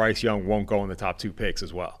saying that Bryce Young won't go in the top 2 picks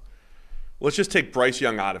as well. Let's just take Bryce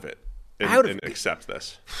Young out of it and accept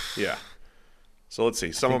this. Yeah. So let's see.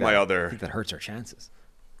 I think that hurts our chances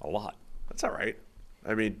a lot. That's all right.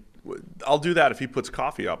 I mean, I'll do that if he puts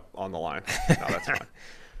coffee up on the line. No, that's fine.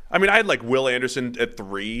 I mean, I had like Will Anderson at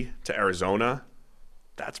 3 to Arizona.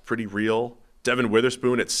 That's pretty real. Devin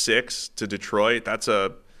Witherspoon at 6 to Detroit. That's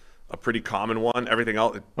a pretty common one. Everything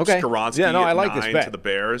else, okay. Skoronski I like at 9 this bet. to the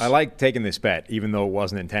Bears. I like taking this bet, even though it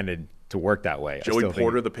wasn't intended to work that way. Joey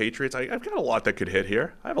Porter, the Patriots. I've got a lot that could hit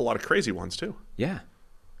here. I have a lot of crazy ones too. Yeah.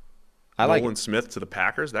 Nolan Smith to the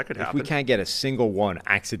Packers. That could happen. If we can't get a single one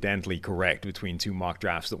accidentally correct between 2 mock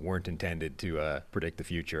drafts that weren't intended to predict the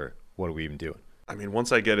future, what are we even doing? I mean,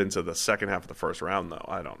 once I get into the second half of the first round, though,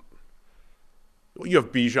 I don't. You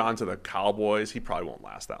have Bijan to the Cowboys. He probably won't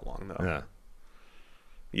last that long, though.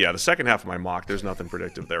 Yeah, the second half of my mock, there's nothing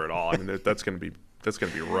predictive there at all. I mean, that's going to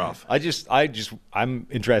be rough. I'm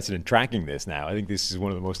interested in tracking this now. I think this is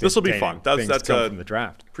one of the most. This will be fun. That's from the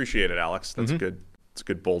draft. Appreciate it, Alex. That's good. It's a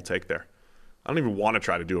good bold take there. I don't even want to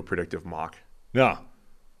try to do a predictive mock. No.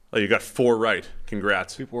 Oh, you got 4 right.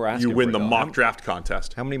 Congrats. People were asking. You win the mock draft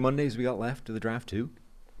contest. How many Mondays we got left to the draft? 2?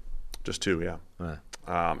 Just 2, yeah.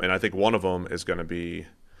 And I think one of them is going to be.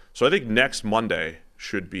 So I think next Monday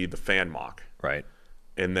should be the fan mock. Right.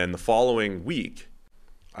 And then the following week,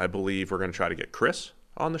 I believe we're going to try to get Chris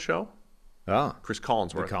on the show. Chris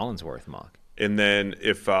Collinsworth. The Collinsworth mock. And then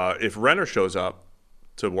if Renner shows up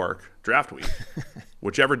to work draft week,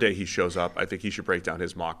 whichever day he shows up, I think he should break down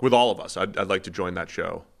his mock with all of us. I'd like to join that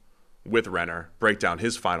show with Renner, break down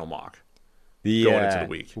his final mock going into the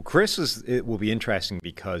week. Well, Chris it will be interesting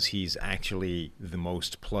because he's actually the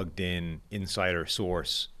most plugged in insider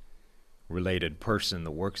source related person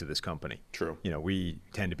that works at this company. True. We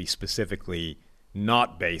tend to be specifically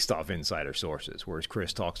not based off insider sources, whereas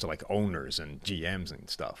Chris talks to like owners and GMs and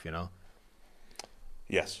stuff,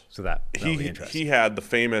 Yes. So that'll be interesting. He had the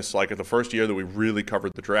famous, like at the first year that we really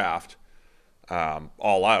covered the draft,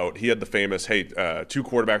 all out, he had the famous, 2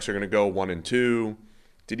 quarterbacks are going to go 1 and 2.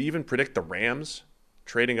 Did he even predict the Rams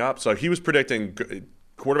trading up? So he was predicting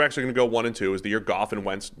quarterbacks are going to go 1 and 2. It was the year Goff and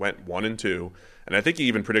Wentz went 1 and 2. And I think he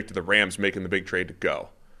even predicted the Rams making the big trade to go.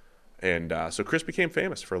 And so Chris became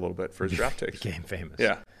famous for a little bit for his draft takes. Became famous.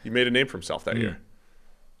 Yeah. He made a name for himself that year.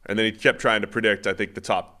 And then he kept trying to predict, I think, the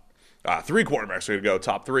top 3 quarterbacks are going to go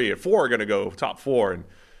top 3 and 4 are going to go top 4. And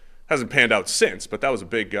hasn't panned out since, but that was a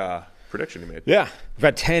big prediction he made. Yeah. We've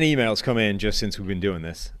had 10 emails come in just since we've been doing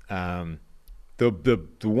this. The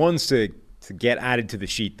ones to get added to the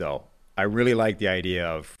sheet, though, I really like the idea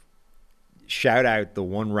of shout out the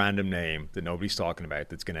one random name that nobody's talking about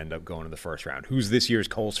that's going to end up going in the first round. Who's this year's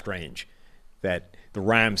Cole Strange that the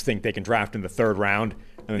Rams think they can draft in the third round,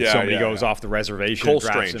 and then somebody goes off the reservation Cole and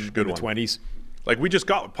drafts Strange, him good in the one. 20s? Like we just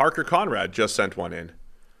got, Parker Conrad just sent one in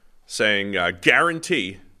saying,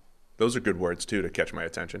 guarantee, those are good words too to catch my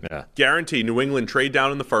attention. Yeah. Guarantee New England trade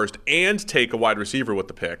down in the first and take a wide receiver with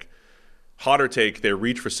the pick. Hotter take, they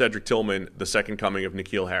reach for Cedric Tillman, the second coming of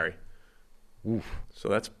N'Keal Harry. Oof. So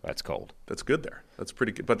that's cold. That's good there. That's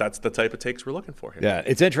pretty good. But that's the type of takes we're looking for here. Yeah,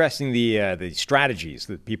 it's interesting the strategies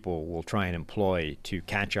that people will try and employ to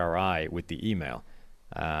catch our eye with the email.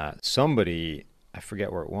 Somebody, I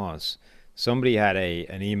forget where it was, somebody had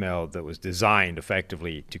an email that was designed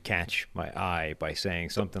effectively to catch my eye by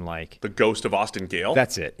saying something like... The ghost of Austin Gale?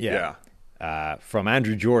 That's it, yeah. From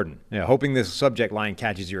Andrew Jordan, hoping this subject line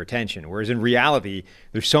catches your attention. Whereas in reality,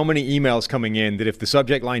 there's so many emails coming in that if the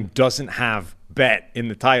subject line doesn't have bet in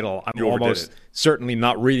the title, I'm almost certainly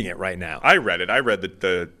not reading it right now. I read it. I read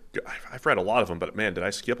I've read a lot of them, but man, did I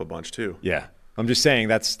skip a bunch too. Yeah. I'm just saying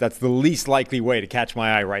that's the least likely way to catch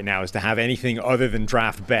my eye right now is to have anything other than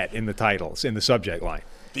draft bet in the titles, in the subject line.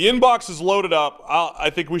 The inbox is loaded up. I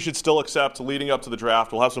think we should still accept leading up to the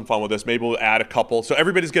draft. We'll have some fun with this. Maybe we'll add a couple. So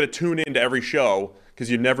everybody's going to tune in to every show because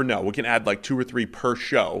you never know. We can add like 2 or 3 per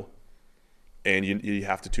show, and you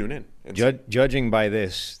have to tune in. Judging by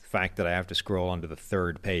this fact that I have to scroll onto the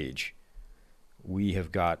third page, we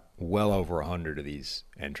have got well over 100 of these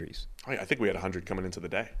entries. I think we had 100 coming into the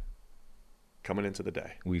day.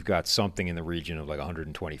 We've got something in the region of like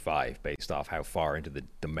 125 based off how far into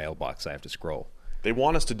the mailbox I have to scroll. They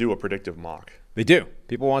want us to do a predictive mock. They do.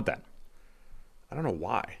 People want that. I don't know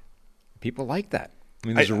why. People like that. I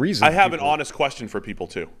mean, there's a reason. I have an honest question for people,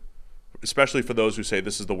 too, especially for those who say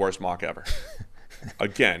this is the worst mock ever.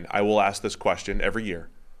 Again, I will ask this question every year.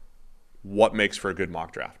 What makes for a good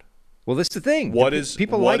mock draft? Well, that's the thing.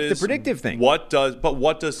 People like the predictive thing. What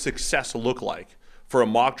does success look like for a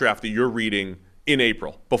mock draft that you're reading in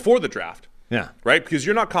April, before the draft? Yeah. Right? Because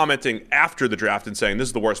you're not commenting after the draft and saying, this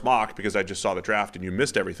is the worst mock because I just saw the draft and you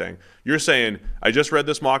missed everything. You're saying, I just read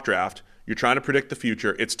this mock draft. You're trying to predict the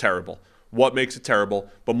future. It's terrible. What makes it terrible?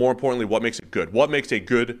 But more importantly, what makes it good? What makes a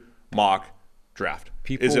good mock draft?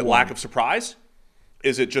 Is it lack of surprise?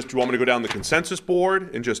 Is it just, do you want me to go down the consensus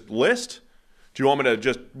board and just list? Do you want me to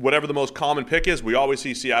just, whatever the most common pick is, we always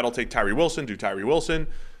see Seattle take Tyree Wilson, do Tyree Wilson.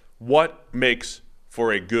 What makes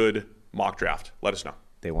for a good mock draft? Let us know.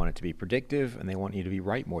 They want it to be predictive, and they want you to be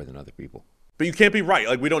right more than other people. But you can't be right.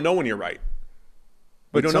 Like, we don't know when you're right.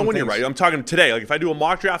 We don't know when you're right. I'm talking today. Like, if I do a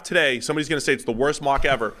mock draft today, somebody's going to say it's the worst mock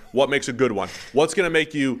ever. What makes a good one? What's going to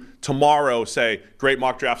make you tomorrow say, great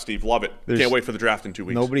mock draft, Steve, love it. Can't wait for the draft in 2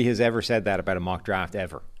 weeks. Nobody has ever said that about a mock draft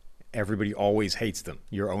ever. Everybody always hates them.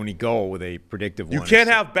 Your only goal with a predictive one. You can't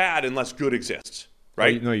have bad unless good exists,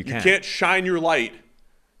 right? No, you can't. You can't shine your light.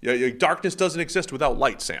 Darkness doesn't exist without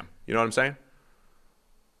light, Sam. You know what I'm saying?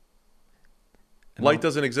 Light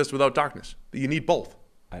doesn't exist without darkness. You need both.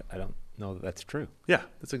 I don't know that that's true. Yeah,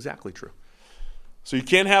 that's exactly true. So you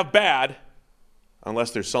can't have bad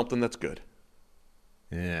unless there's something that's good.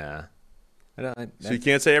 Yeah. So you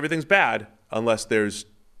can't say everything's bad unless there's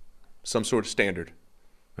some sort of standard.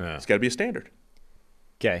 Yeah. It's got to be a standard.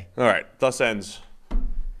 Okay. All right. Thus ends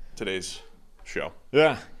today's show.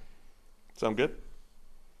 Yeah. Sound good?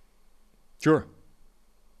 Sure.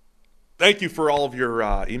 Thank you for all of your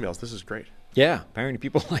emails. This is great. Yeah. Apparently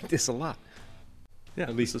people like this a lot. Yeah,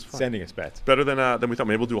 at least sending us bets. Better than we thought.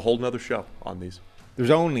 Maybe we'll do a whole nother show on these. There's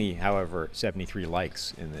only, however, 73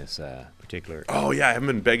 likes in this particular. Oh yeah, I haven't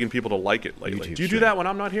been begging people to like it lately. YouTube do you do that when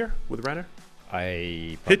I'm not here with Renner?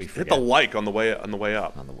 I hit the like on the way up. On the way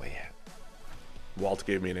out. Walt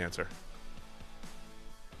gave me an answer.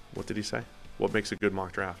 What did he say? What makes a good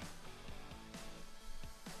mock draft?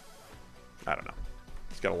 I don't know.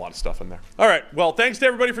 He's got a lot of stuff in there. All right. Well, thanks to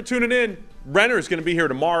everybody for tuning in. Renner is going to be here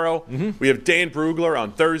tomorrow. Mm-hmm. We have Dan Brugler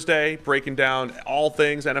on Thursday breaking down all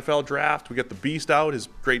things NFL draft. We got the Beast out, his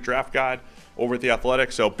great draft guide over at The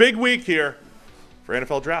Athletic. So big week here for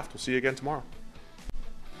NFL draft. We'll see you again tomorrow.